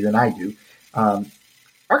differently than I do.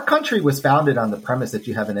 Our country was founded on the premise that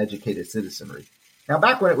you have an educated citizenry. Now,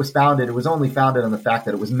 back when it was founded, it was only founded on the fact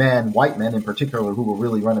that it was white men in particular, who were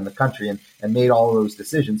really running the country and made all of those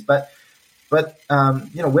decisions. But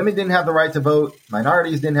women didn't have the right to vote.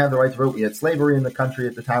 Minorities didn't have the right to vote. We had slavery in the country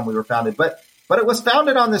at the time we were founded. But it was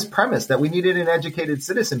founded on this premise that we needed an educated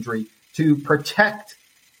citizenry to protect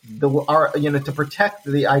to protect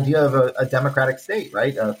the idea of a democratic state,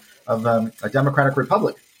 right? Of a democratic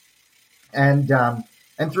republic. And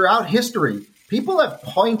throughout history, people have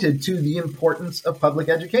pointed to the importance of public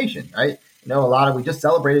education, right? We just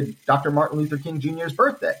celebrated Dr. Martin Luther King Jr.'s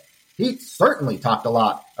birthday. He certainly talked a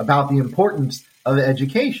lot about the importance of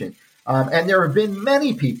education. And there have been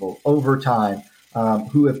many people over time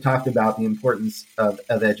who have talked about the importance of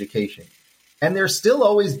education. And there's still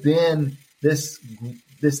always been this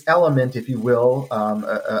element, if you will,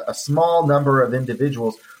 a small number of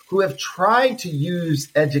individuals who have tried to use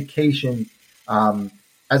education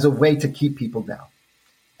as a way to keep people down.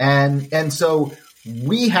 And so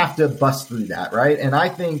we have to bust through that, right? And I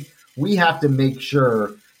think we have to make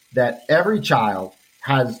sure that every child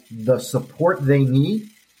has the support they need,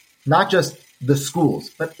 not just the schools,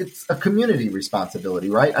 but it's a community responsibility,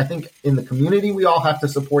 right? I think in the community, we all have to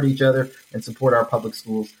support each other and support our public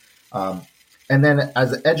schools. And then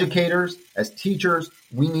as educators, as teachers,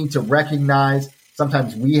 we need to recognize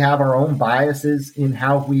sometimes we have our own biases in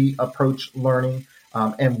how we approach learning.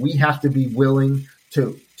 And we have to be willing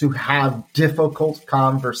to have difficult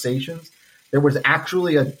conversations. There was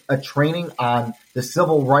actually a training on the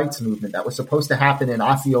civil rights movement that was supposed to happen in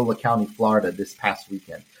Osceola County, Florida this past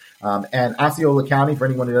weekend. And Osceola County, for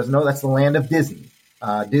anyone who doesn't know, that's the land of Disney.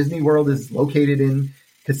 Disney World is located in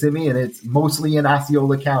Kissimmee, and it's mostly in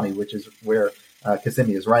Osceola County, which is where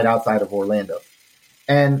Kissimmee is, right outside of Orlando.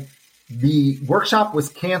 And the workshop was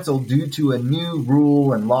canceled due to a new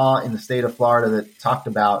rule and law in the state of Florida that talked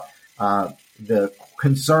about the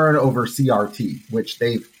concern over CRT, which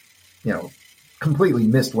they've, completely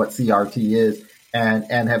missed what CRT is and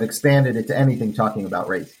have expanded it to anything talking about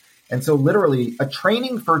race. And so literally a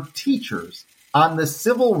training for teachers on the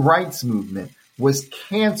civil rights movement was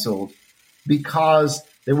canceled because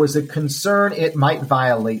there was a concern it might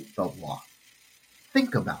violate the law.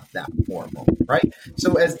 Think about that for a moment, right?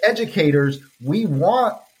 So as educators, we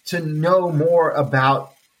want to know more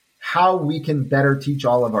about how we can better teach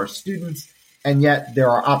all of our students, and yet there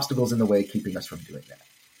are obstacles in the way keeping us from doing that.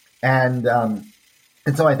 And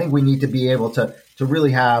so I think we need to be able to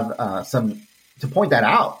really have to point that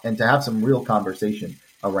out and to have some real conversation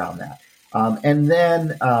around that. And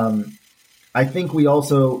then I think we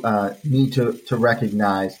also need to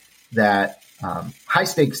recognize that high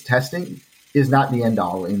stakes testing is not the end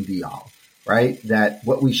all and be all, right? That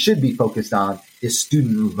what we should be focused on is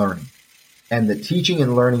student learning and the teaching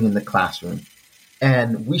and learning in the classroom.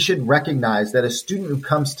 And we should recognize that a student who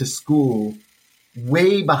comes to school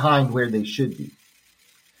way behind where they should be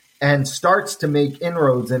and starts to make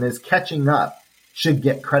inroads and is catching up should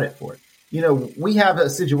get credit for it. We have a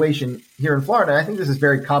situation here in Florida, and I think this is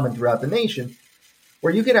very common throughout the nation,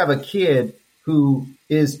 where you could have a kid who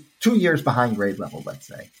is 2 years behind grade level, let's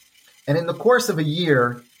say, and in the course of a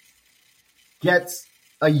year gets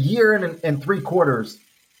a year and 3/4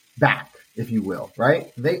 back, if you will,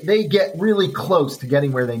 right? They get really close to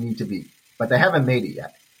getting where they need to be, but they haven't made it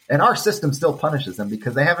yet. And our system still punishes them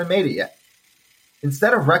because they haven't made it yet.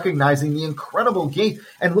 Instead of recognizing the incredible gain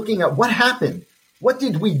and looking at what happened, what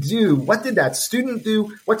did we do? What did that student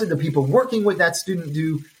do? What did the people working with that student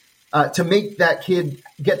do to make that kid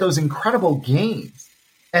get those incredible gains?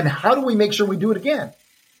 And how do we make sure we do it again?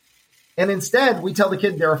 And instead, we tell the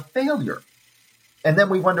kid they're a failure. And then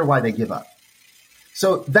we wonder why they give up.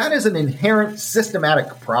 So that is an inherent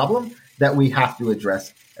systematic problem that we have to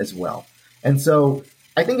address as well. And so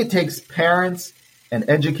I think it takes parents and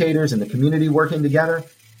educators and the community working together,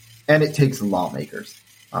 and it takes lawmakers,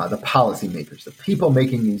 the policymakers, the people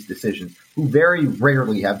making these decisions who very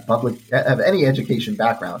rarely have any education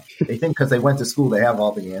background. They think because they went to school, they have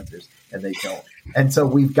all the answers, and they don't. And so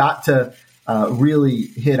we've got to really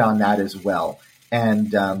hit on that as well.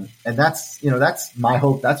 And that's my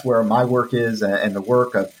hope. That's where my work is, and the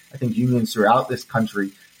work of, I think, unions throughout this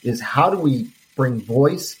country is how do we bring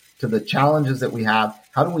voice to the challenges that we have?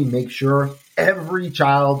 How do we make sure every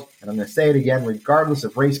child, and I'm going to say it again, regardless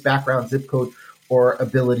of race, background, zip code, or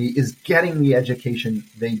ability, is getting the education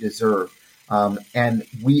they deserve? And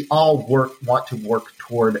we all want to work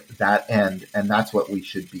toward that end, and that's what we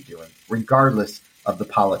should be doing, regardless of the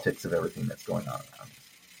politics of everything that's going on around us.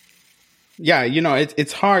 Yeah,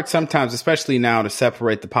 it's hard sometimes, especially now, to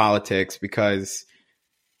separate the politics because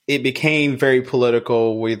it became very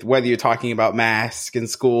political with whether you're talking about masks in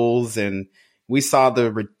schools, and we saw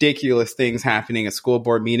the ridiculous things happening at school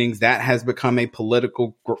board meetings. That has become a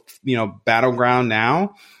political, battleground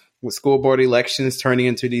now, with school board elections turning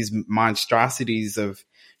into these monstrosities of,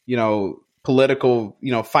 political,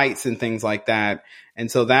 fights and things like that. And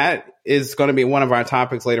so that is going to be one of our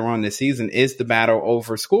topics later on this season, is the battle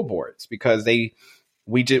over school boards, because a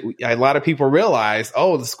lot of people realize,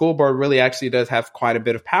 the school board really actually does have quite a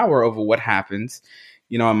bit of power over what happens,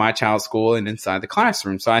 in my child's school and inside the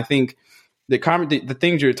classroom. So I think the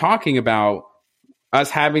things you're talking about, us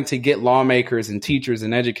having to get lawmakers and teachers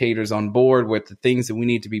and educators on board with the things that we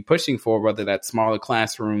need to be pushing for, whether that's smaller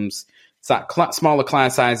classrooms, smaller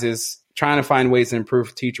class sizes, trying to find ways to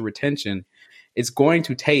improve teacher retention, it's going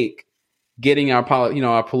to take getting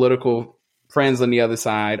our political friends on the other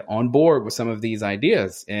side on board with some of these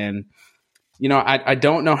ideas. And, I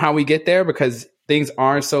don't know how we get there because things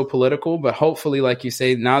are so political, but hopefully, like you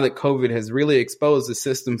say, now that COVID has really exposed the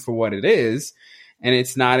system for what it is, and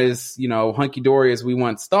it's not as, hunky-dory as we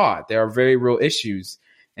once thought. There are very real issues.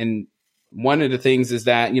 And one of the things is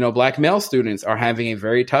that, Black male students are having a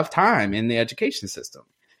very tough time in the education system.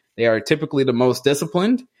 They are typically the most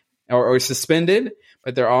disciplined or suspended,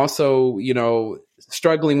 but they're also,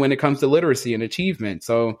 struggling when it comes to literacy and achievement.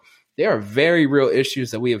 So there are very real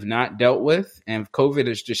issues that we have not dealt with. And COVID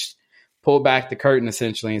has just pulled back the curtain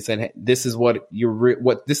essentially and said, hey, this is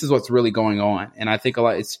this is what's really going on. And I think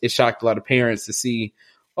it shocked a lot of parents to see,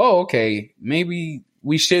 okay, maybe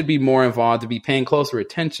we should be more involved, to be paying closer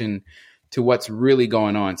attention to what's really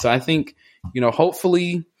going on. So I think,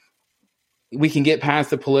 hopefully we can get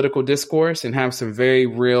past the political discourse and have some very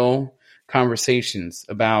real conversations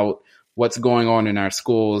about what's going on in our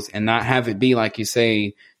schools, and not have it be like you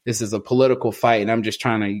say, this is a political fight and I'm just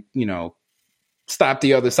trying to, stop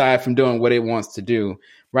the other side from doing what it wants to do,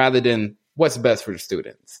 rather than what's best for the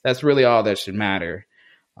students. That's really all that should matter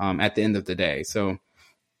at the end of the day. So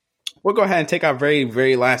we'll go ahead and take our very,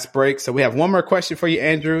 very last break. So we have one more question for you,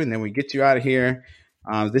 Andrew, and then we get you out of here.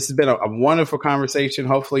 This has been a wonderful conversation.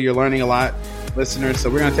 Hopefully you're learning a lot, listeners. So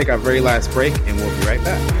we're going to take our very last break and we'll be right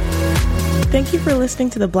back. Thank you for listening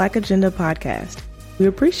to the Black Agenda podcast. We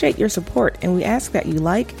appreciate your support, and we ask that you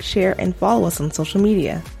like, share, and follow us on social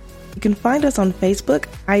media. You can find us on Facebook,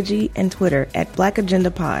 IG, and Twitter at Black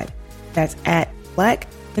Agenda Pod. That's at Black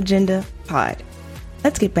Agenda Pod.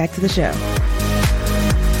 Let's get back to the show.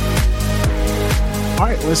 All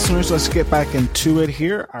right, listeners, let's get back into it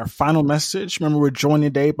here. Our final message. Remember, we're joined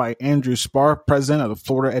today by Andrew Spar, president of the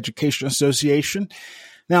Florida Education Association.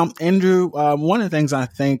 Now, Andrew, one of the things I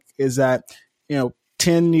think is that,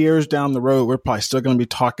 10 years down the road, we're probably still going to be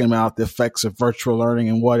talking about the effects of virtual learning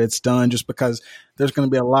and what it's done, just because there's going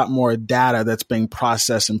to be a lot more data that's being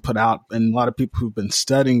processed and put out, and a lot of people who've been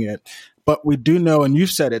studying it. But we do know, and you've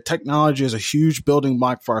said it, technology is a huge building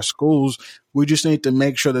block for our schools. We just need to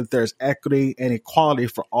make sure that there's equity and equality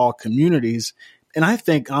for all communities. And I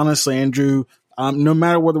think, honestly, Andrew, no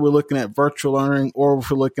matter whether we're looking at virtual learning or if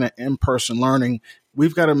we're looking at in-person learning,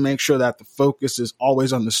 we've got to make sure that the focus is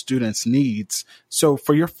always on the students' needs. So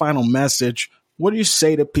for your final message, what do you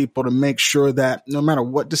say to people to make sure that no matter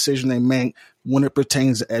what decision they make when it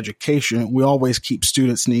pertains to education, we always keep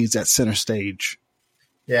students' needs at center stage?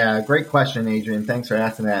 Yeah, great question, Adrian. Thanks for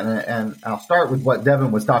asking that. And I'll start with what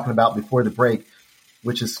Devin was talking about before the break,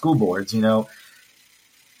 which is school boards.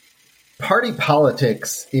 Party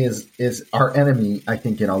politics is our enemy, I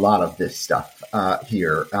think, in a lot of this stuff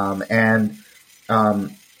here.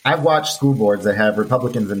 I've watched school boards that have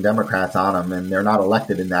Republicans and Democrats on them, and they're not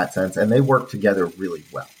elected in that sense, and they work together really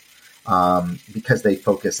well. because they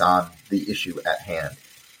focus on the issue at hand.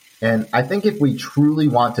 And I think if we truly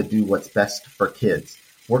want to do what's best for kids,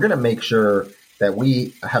 we're going to make sure that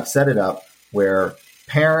we have set it up where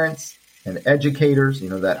parents and educators,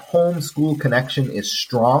 that homeschool connection is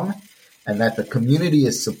strong and that the community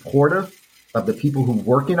is supportive of the people who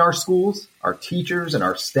work in our schools, our teachers and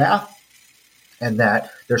our staff, and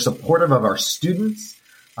that they're supportive of our students.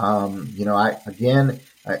 I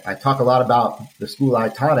talk a lot about the school I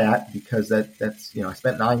taught at because that's I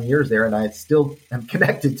spent 9 years there and I still am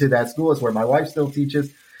connected to that school. It's where my wife still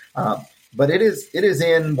teaches. But it is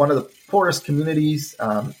in one of the poorest communities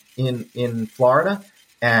in Florida,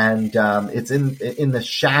 and it's in the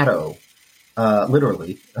shadow,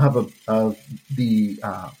 literally, of the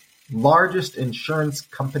largest insurance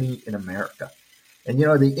company in America. And,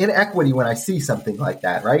 the inequity when I see something like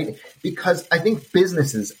that, right? Because I think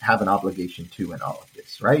businesses have an obligation too in all of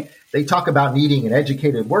this, right? They talk about needing an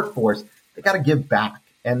educated workforce. They got to give back.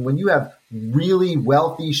 And when you have really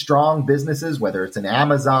wealthy, strong businesses, whether it's an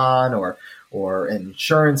Amazon or an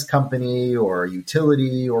insurance company or a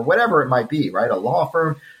utility or whatever it might be, right? A law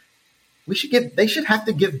firm, they should have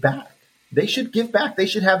to give back. They should give back. They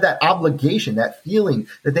should have that obligation, that feeling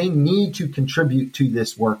that they need to contribute to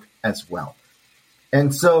this work as well.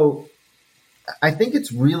 And so I think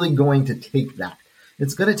it's really going to take that.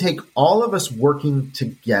 It's going to take all of us working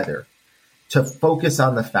together to focus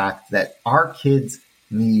on the fact that our kids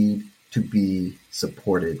need to be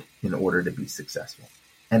supported in order to be successful.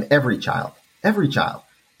 And every child,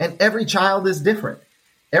 and every child is different.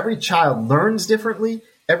 Every child learns differently.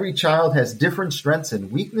 Every child has different strengths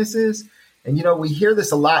and weaknesses. And, we hear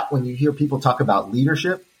this a lot when you hear people talk about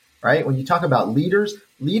leadership, right? When you talk about leaders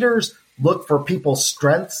look for people's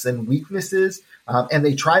strengths and weaknesses, and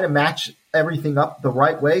they try to match everything up the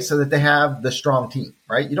right way so that they have the strong team,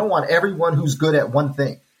 right? You don't want everyone who's good at one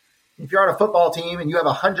thing. If you're on a football team and you have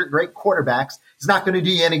 100 great quarterbacks, it's not going to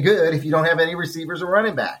do you any good if you don't have any receivers or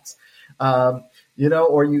running backs. Or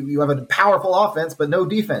you have a powerful offense, but no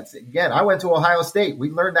defense. Again, I went to Ohio State.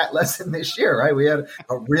 We learned that lesson this year, right? We had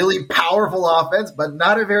a really powerful offense, but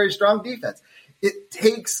not a very strong defense. It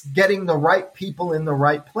takes getting the right people in the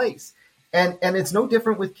right place. And it's no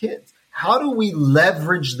different with kids. How do we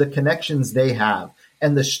leverage the connections they have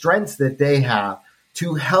and the strengths that they have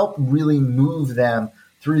to help really move them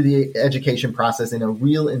through the education process in a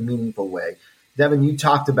real and meaningful way? Devin, you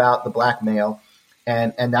talked about the Black male,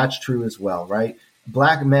 and that's true as well, right?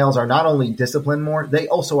 Black males are not only disciplined more, they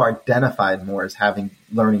also are identified more as having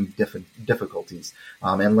learning difficulties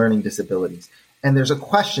and learning disabilities. And there's a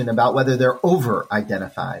question about whether they're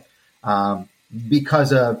over-identified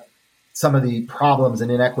because of some of the problems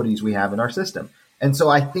and inequities we have in our system. And so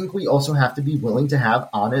I think we also have to be willing to have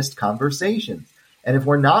honest conversations. And if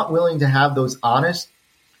we're not willing to have those honest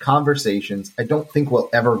conversations, I don't think we'll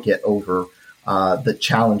ever get over the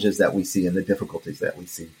challenges that we see and the difficulties that we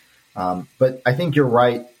see. But I think you're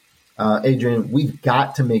right, Adrian. We've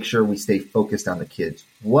got to make sure we stay focused on the kids.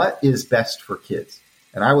 What is best for kids?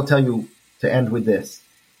 And I will tell you to end with this.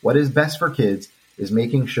 What is best for kids is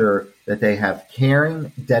making sure that they have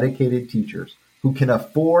caring, dedicated teachers who can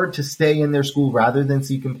afford to stay in their school rather than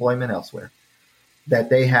seek employment elsewhere, that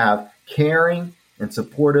they have caring and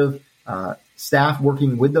supportive staff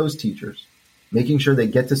working with those teachers, making sure they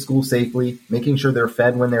get to school safely, making sure they're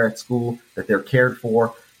fed when they're at school, that they're cared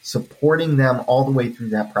for, supporting them all the way through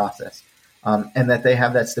that process, and that they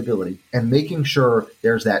have that stability, and making sure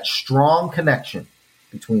there's that strong connection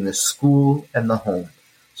between the school and the home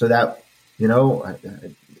so that,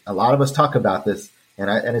 a lot of us talk about this,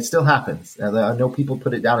 and it still happens. I know people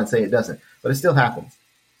put it down and say it doesn't, but it still happens.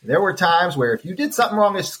 There were times where if you did something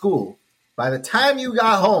wrong at school, by the time you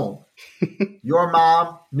got home, your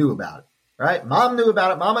mom knew about it, right? Mom knew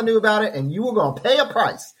about it, mama knew about it, and you were going to pay a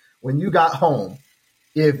price when you got home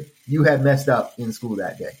if you had messed up in school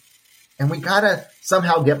that day. And we got to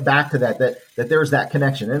somehow get back to that there's that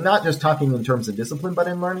connection, and not just talking in terms of discipline, but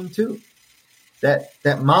in learning too.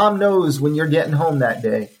 That mom knows when you're getting home that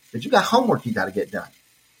day that you got homework you got to get done.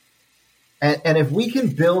 And if we can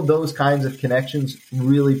build those kinds of connections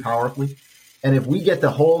really powerfully, and if we get the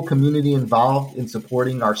whole community involved in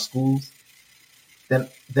supporting our schools, then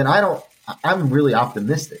I'm really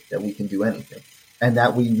optimistic that we can do anything, and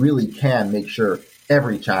that we really can make sure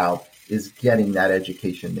every child is getting that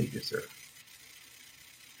education they deserve.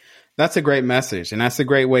 That's a great message. And that's a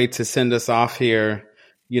great way to send us off here,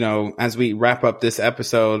 as we wrap up this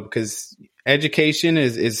episode, because education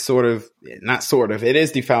is it is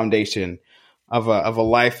the foundation of a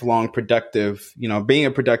lifelong productive, being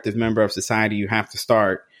a productive member of society. You have to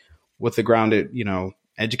start with a grounded,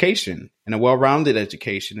 education and a well-rounded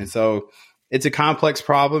education. And so it's a complex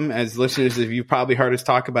problem. As listeners, if you've probably heard us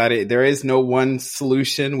talk about it, there is no one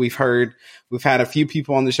solution. We've had a few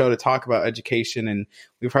people on the show to talk about education, and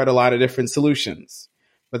we've heard a lot of different solutions.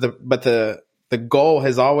 But the goal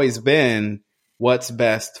has always been what's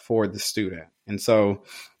best for the student. And so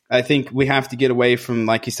I think we have to get away from,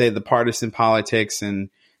 like you say, the partisan politics and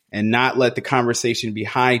not let the conversation be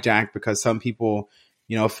hijacked because some people,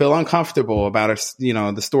 feel uncomfortable about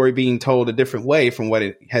the story being told a different way from what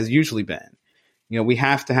it has usually been. We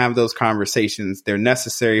have to have those conversations. They're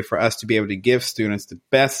necessary for us to be able to give students the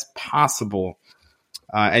best possible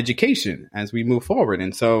education as we move forward.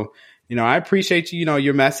 And so, I appreciate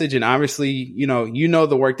your message, and obviously,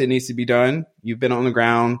 the work that needs to be done. You've been on the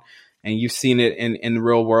ground and you've seen it in the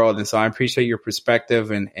real world. And so I appreciate your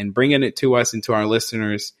perspective and bringing it to us and to our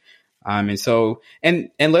listeners. And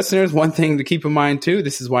listeners, one thing to keep in mind too,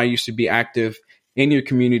 this is why you should be active in your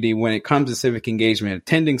community when it comes to civic engagement,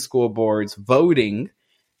 attending school boards, voting,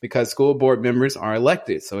 because school board members are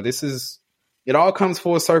elected. So it all comes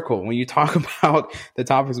full circle. When you talk about the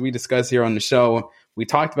topics we discuss here on the show, we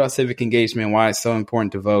talked about civic engagement, why it's so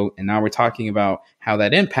important to vote. And now we're talking about how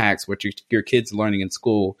that impacts what your kids are learning in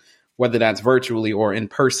school, whether that's virtually or in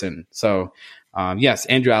person. So, yes,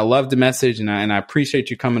 Andrew, I love the message, and I appreciate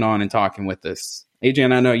you coming on and talking with us.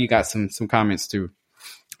 Adrian, I know you got some comments too.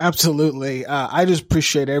 Absolutely. I just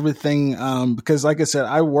appreciate everything because, like I said,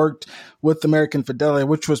 I worked with American Fidelity,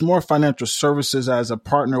 which was more financial services as a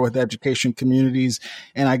partner with education communities.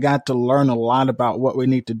 And I got to learn a lot about what we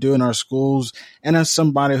need to do in our schools. And as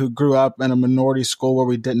somebody who grew up in a minority school where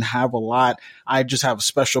we didn't have a lot, I just have a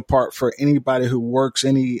special part for anybody who works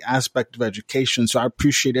any aspect of education. So I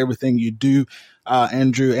appreciate everything you do,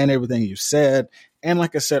 Andrew, and everything you said. And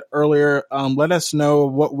like I said earlier, let us know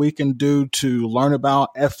what we can do to learn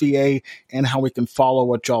about FEA and how we can follow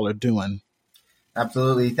what y'all are doing.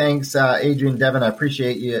 Absolutely. Thanks, Adrian, Devin. I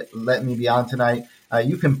appreciate you letting me be on tonight.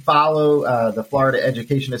 You can follow the Florida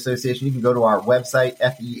Education Association. You can go to our website,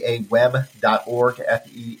 feaweb.org,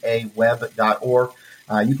 feaweb.org.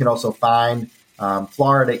 You can also find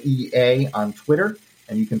Florida EA on Twitter,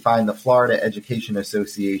 and you can find the Florida Education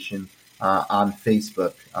Association on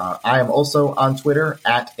Facebook. I am also on Twitter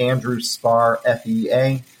at Andrew Spar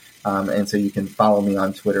FEA, and so you can follow me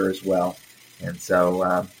on Twitter as well. And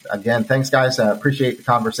so, again, thanks, guys. I appreciate the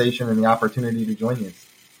conversation and the opportunity to join you.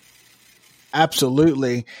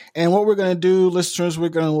 Absolutely. And what we're going to do, listeners, we're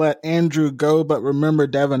going to let Andrew go. But remember,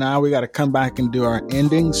 Dev and I, we got to come back and do our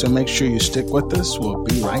ending. So make sure you stick with us. We'll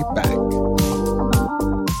be right back.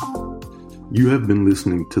 You have been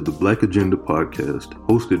listening to the Black Agenda podcast,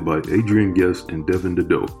 hosted by Adrian Guest and Devin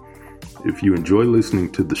Dido. If you enjoy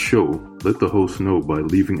listening to the show, let the host know by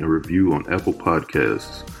leaving a review on Apple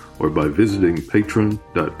Podcasts or by visiting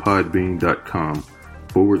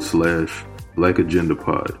patron.podbean.com/Black Agenda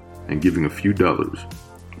Pod and giving a few dollars.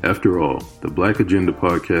 After all, the Black Agenda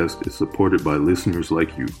podcast is supported by listeners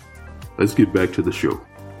like you. Let's get back to the show.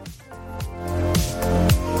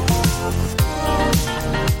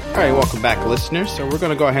 All right, welcome back, listeners. So we're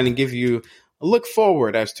going to go ahead and give you a look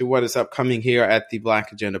forward as to what is upcoming here at the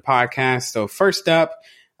Black Agenda podcast. So first up,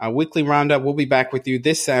 our weekly roundup. We'll be back with you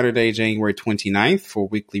this Saturday, January 29th for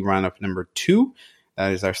weekly roundup number 2.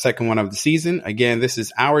 That is our second one of the season. Again, this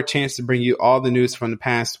is our chance to bring you all the news from the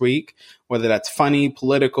past week, whether that's funny,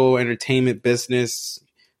 political, entertainment, business.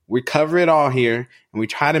 We cover it all here, and we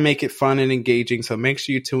try to make it fun and engaging. So make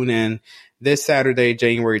sure you tune in this Saturday,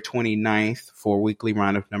 January 29th for weekly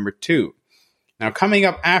roundup number 2. Now, coming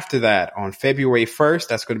up after that on February 1st,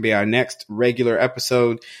 that's going to be our next regular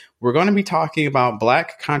episode. We're going to be talking about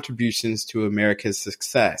Black contributions to America's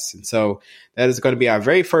success. And so that is going to be our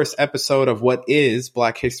very first episode of what is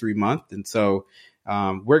Black History Month. And so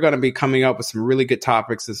we're going to be coming up with some really good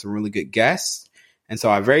topics and some really good guests. And so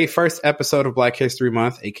our very first episode of Black History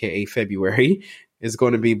Month, aka February, is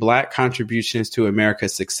going to be Black contributions to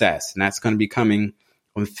America's success. And that's going to be coming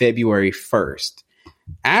on February 1st.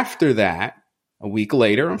 After that, a week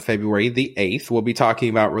later, on February the 8th, we'll be talking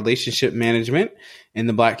about relationship management in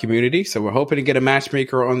the Black community. So we're hoping to get a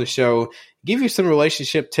matchmaker on the show, give you some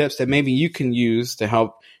relationship tips that maybe you can use to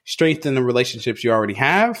help strengthen the relationships you already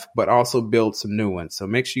have, but also build some new ones. So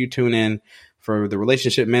make sure you tune in for the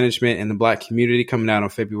relationship management in the Black community coming out on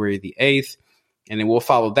February the 8th. And then we'll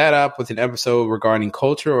follow that up with an episode regarding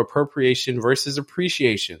cultural appropriation versus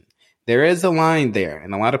appreciation. There is a line there,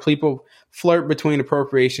 and a lot of people flirt between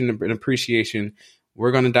appropriation and appreciation.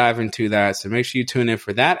 We're going to dive into that. So make sure you tune in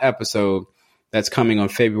for that episode that's coming on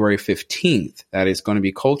February 15th. That is going to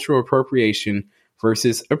be cultural appropriation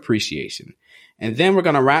versus appreciation. And then we're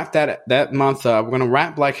going to wrap that month up. We're going to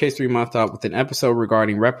wrap Black History Month up with an episode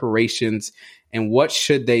regarding reparations and what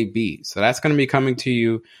should they be. So that's going to be coming to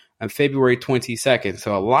you on February 22nd.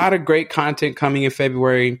 So a lot of great content coming in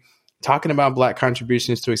February, talking about Black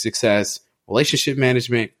contributions to success, relationship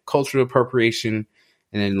management, cultural appropriation.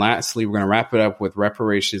 And then lastly, we're going to wrap it up with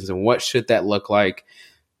reparations and what should that look like.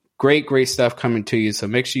 Great stuff coming to you. So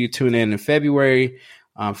make sure you tune in February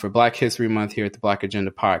for Black History Month here at the Black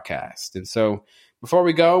Agenda Podcast. And so before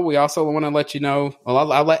we go, we also want to let you know,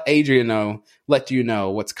 well, I'll let Adrian let you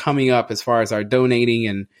know what's coming up as far as our donating,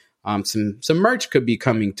 and some merch could be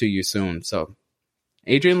coming to you soon. So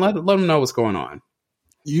Adrian, let them know what's going on.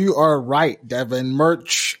 You are right, Devin.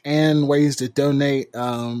 Merch and ways to donate.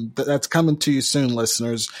 That's coming to you soon,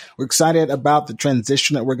 listeners. We're excited about the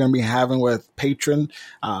transition that we're going to be having with Patreon,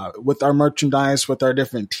 with our merchandise, with our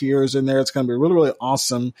different tiers in there. It's going to be really, really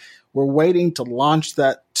awesome. We're waiting to launch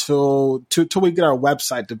that till we get our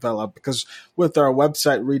website developed, because with our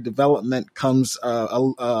website redevelopment comes a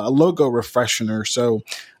logo refreshener. So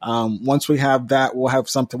once we have that, we'll have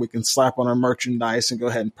something we can slap on our merchandise and go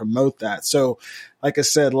ahead and promote that. So like I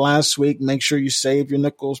said last week, make sure you save your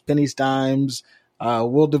nickels, pennies, dimes.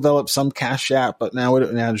 We'll develop some Cash App, but now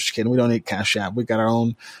just kidding. We don't need Cash App. We got our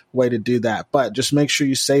own way to do that. But just make sure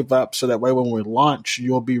you save up so that way when we launch,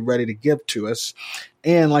 you'll be ready to give to us.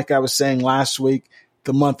 And like I was saying last week,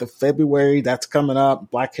 the month of February, that's coming up,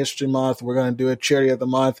 Black History Month. We're going to do a charity of the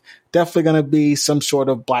month. Definitely going to be some sort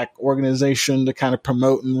of Black organization to kind of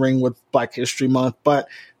promote and ring with Black History Month. But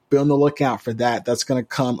be on the lookout for that. That's going to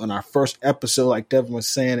come on our first episode, like Devin was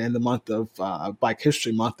saying, in the month of Black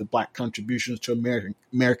History Month, the Black contributions to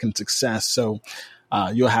American success. So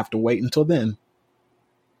you'll have to wait until then.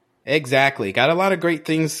 Exactly. Got a lot of great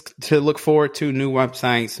things to look forward to, new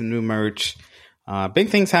websites, some new merch. Big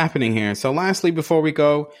things happening here. So lastly, before we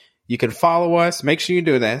go, you can follow us. Make sure you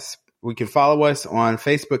do this. We can follow us on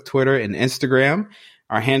Facebook, Twitter, and Instagram.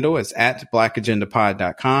 Our handle is at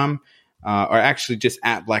blackagendapod.com. Or actually just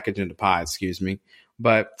at Black Agenda Pod, excuse me.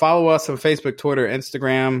 But follow us on Facebook, Twitter,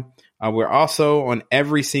 Instagram. We're also on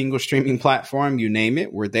every single streaming platform. You name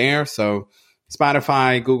it, we're there. So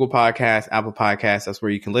Spotify, Google Podcasts, Apple Podcasts, that's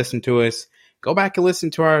where you can listen to us. Go back and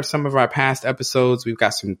listen to some of our past episodes. We've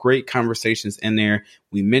got some great conversations in there.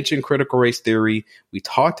 We mentioned critical race theory. We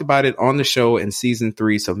talked about it on the show in season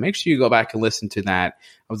 3. So make sure you go back and listen to that.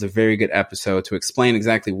 That was a very good episode to explain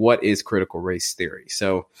exactly what is critical race theory.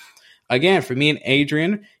 So again, for me and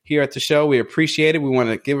Adrian here at the show, we appreciate it. We want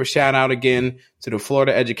to give a shout out again to the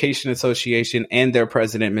Florida Education Association and their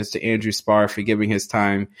president, Mr. Andrew Spar, for giving his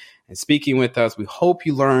time and speaking with us. We hope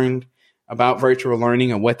you learned about virtual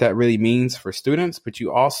learning and what that really means for students, but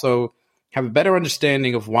you also have a better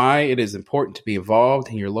understanding of why it is important to be involved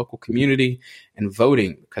in your local community and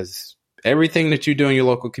voting, because everything that you do in your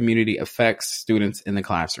local community affects students in the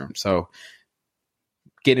classroom. So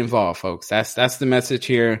get involved, folks. That's the message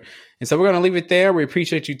here. And so we're going to leave it there. We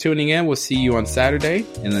appreciate you tuning in. We'll see you on Saturday.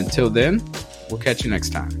 And until then, we'll catch you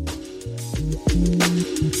next time.